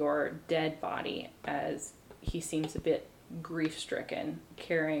cradling your dead body as he seems a bit grief-stricken,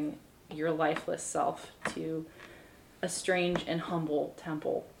 carrying your lifeless self to a strange and humble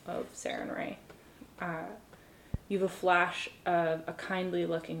temple of Sarenrae. You have a flash of a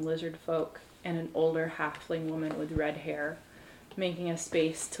kindly-looking lizard folk and an older halfling woman with red hair, making a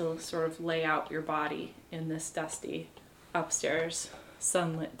space to sort of lay out your body in this dusty, upstairs,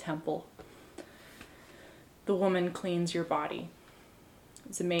 sunlit temple. The woman cleans your body.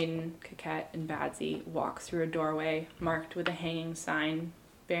 Zemaiden, Coquette, and Badsy walk through a doorway marked with a hanging sign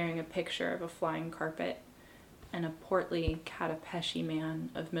bearing a picture of a flying carpet, and a portly Katapeshi man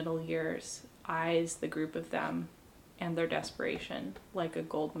of middle years eyes the group of them and their desperation like a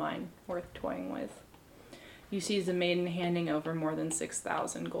gold mine worth toying with. You see Zemaiden handing over more than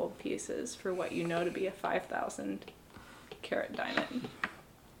 6,000 gold pieces for what you know to be a 5,000 carat diamond.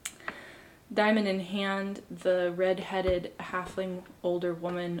 Diamond in hand, the red-headed halfling older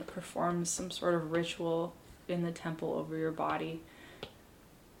woman performs some sort of ritual in the temple over your body.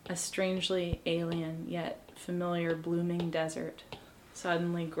 A strangely alien yet familiar blooming desert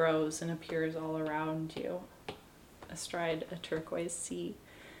suddenly grows and appears all around you, astride a turquoise sea,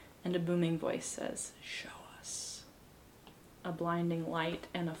 and a booming voice says, "Show us." A blinding light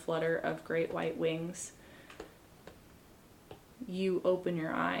and a flutter of great white wings. You open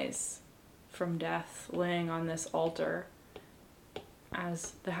your eyes from death laying on this altar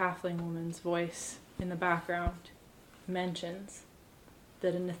as the halfling woman's voice in the background mentions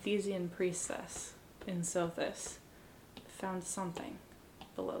that a Nethesian priestess in Sothis found something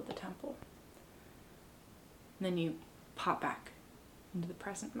below the temple. And then you pop back into the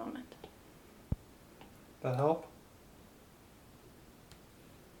present moment. That help?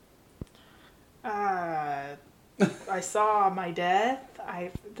 I saw my death.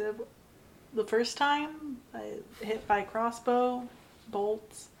 The first time I hit by crossbow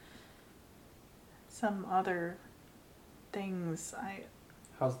bolts. Some other things.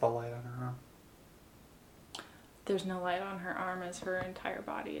 How's the light on her arm? There's no light on her arm as her entire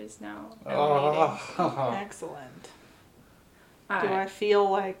body is now Oh. Excellent. Do I feel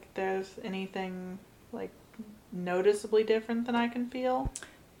like there's anything like noticeably different than I can feel?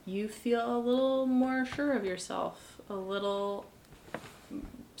 You feel a little more sure of yourself, a little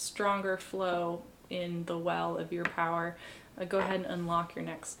stronger flow in the well of your power. Go ahead and unlock your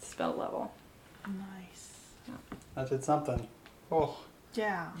next spell level. Nice. That did something. Oh,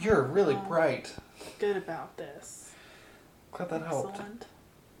 Yeah. you're really bright. Good about this. Glad that helped. Excellent.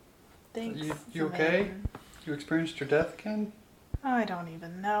 Thanks. You okay? Samantha. You experienced your death again? I don't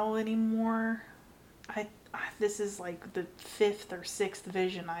even know anymore. This is like the 5th or 6th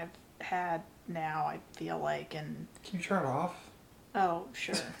vision I've had now, I feel like, and... Can you turn it off? Oh,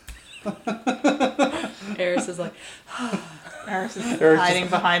 sure. Eris is like, Eris is Eris hiding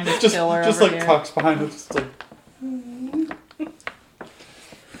just- behind the Just pillar just over like here. tucks behind it, just like...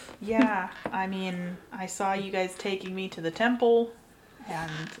 Yeah, I mean, I saw you guys taking me to the temple,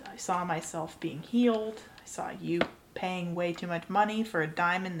 and I saw myself being healed. I saw you paying way too much money for a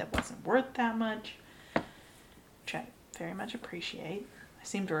diamond that wasn't worth that much, which I very much appreciate. I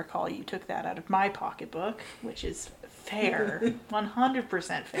seem to recall you took that out of my pocketbook, which is fair,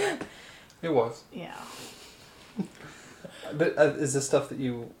 100% fair. It was. Yeah. But is this stuff that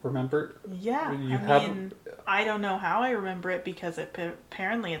you remember? Yeah, You I have- mean, I don't know how I remember it because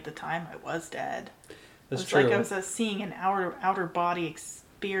apparently at the time I was dead. That's It was true. like I was seeing an outer body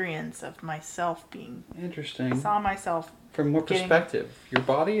experience of myself being... Interesting. saw myself From what getting- perspective? Your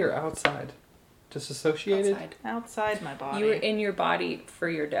body or outside? Disassociated? outside. outside my body. You were in your body for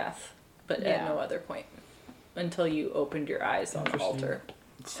your death, but at Yeah. no other point. Until you opened your eyes on the Interesting. altar.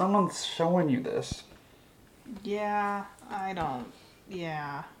 Someone's showing you this. Yeah, I don't...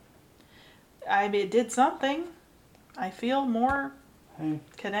 Yeah. I mean, it did something. I feel more Hey.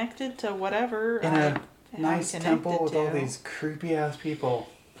 connected to whatever In I a am nice temple connected with all to. these creepy ass people.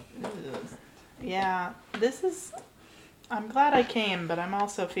 Yeah, this is... I'm glad I came, but I'm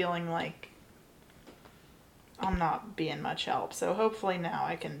also feeling like I'm not being much help. So hopefully now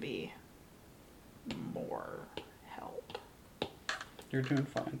I can be more help. You're doing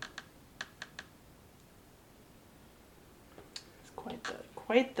fine. It's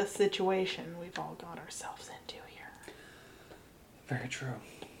quite the situation we've all got ourselves into here. Very true.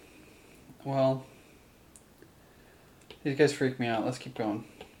 Well, these guys freak me out. Let's keep going.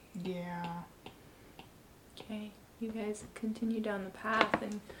 Yeah. Okay, you guys continue down the path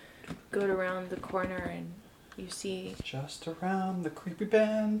and go around the corner and you see Just around the creepy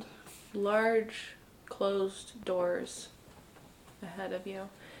bend. large closed doors ahead of you.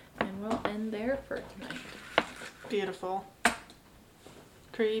 And we'll end there for tonight. Beautiful.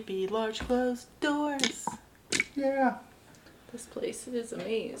 Creepy, large closed doors. Yeah. This place is a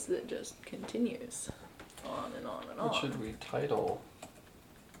maze that just continues on and on and on. What should we title?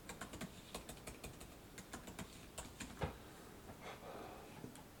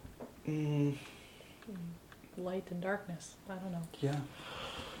 Light and darkness. I don't know. Yeah.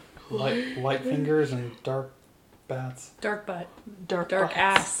 Light fingers and dark bats. Dark butt. Dark Dark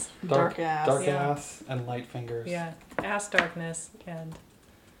ass. Dark ass. Dark Yeah. ass and light fingers. Yeah. Ass darkness and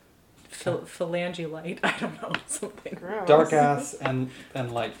phalange light. I don't know. Something. Gross. Dark ass and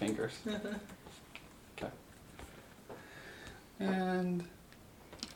light fingers. Okay. And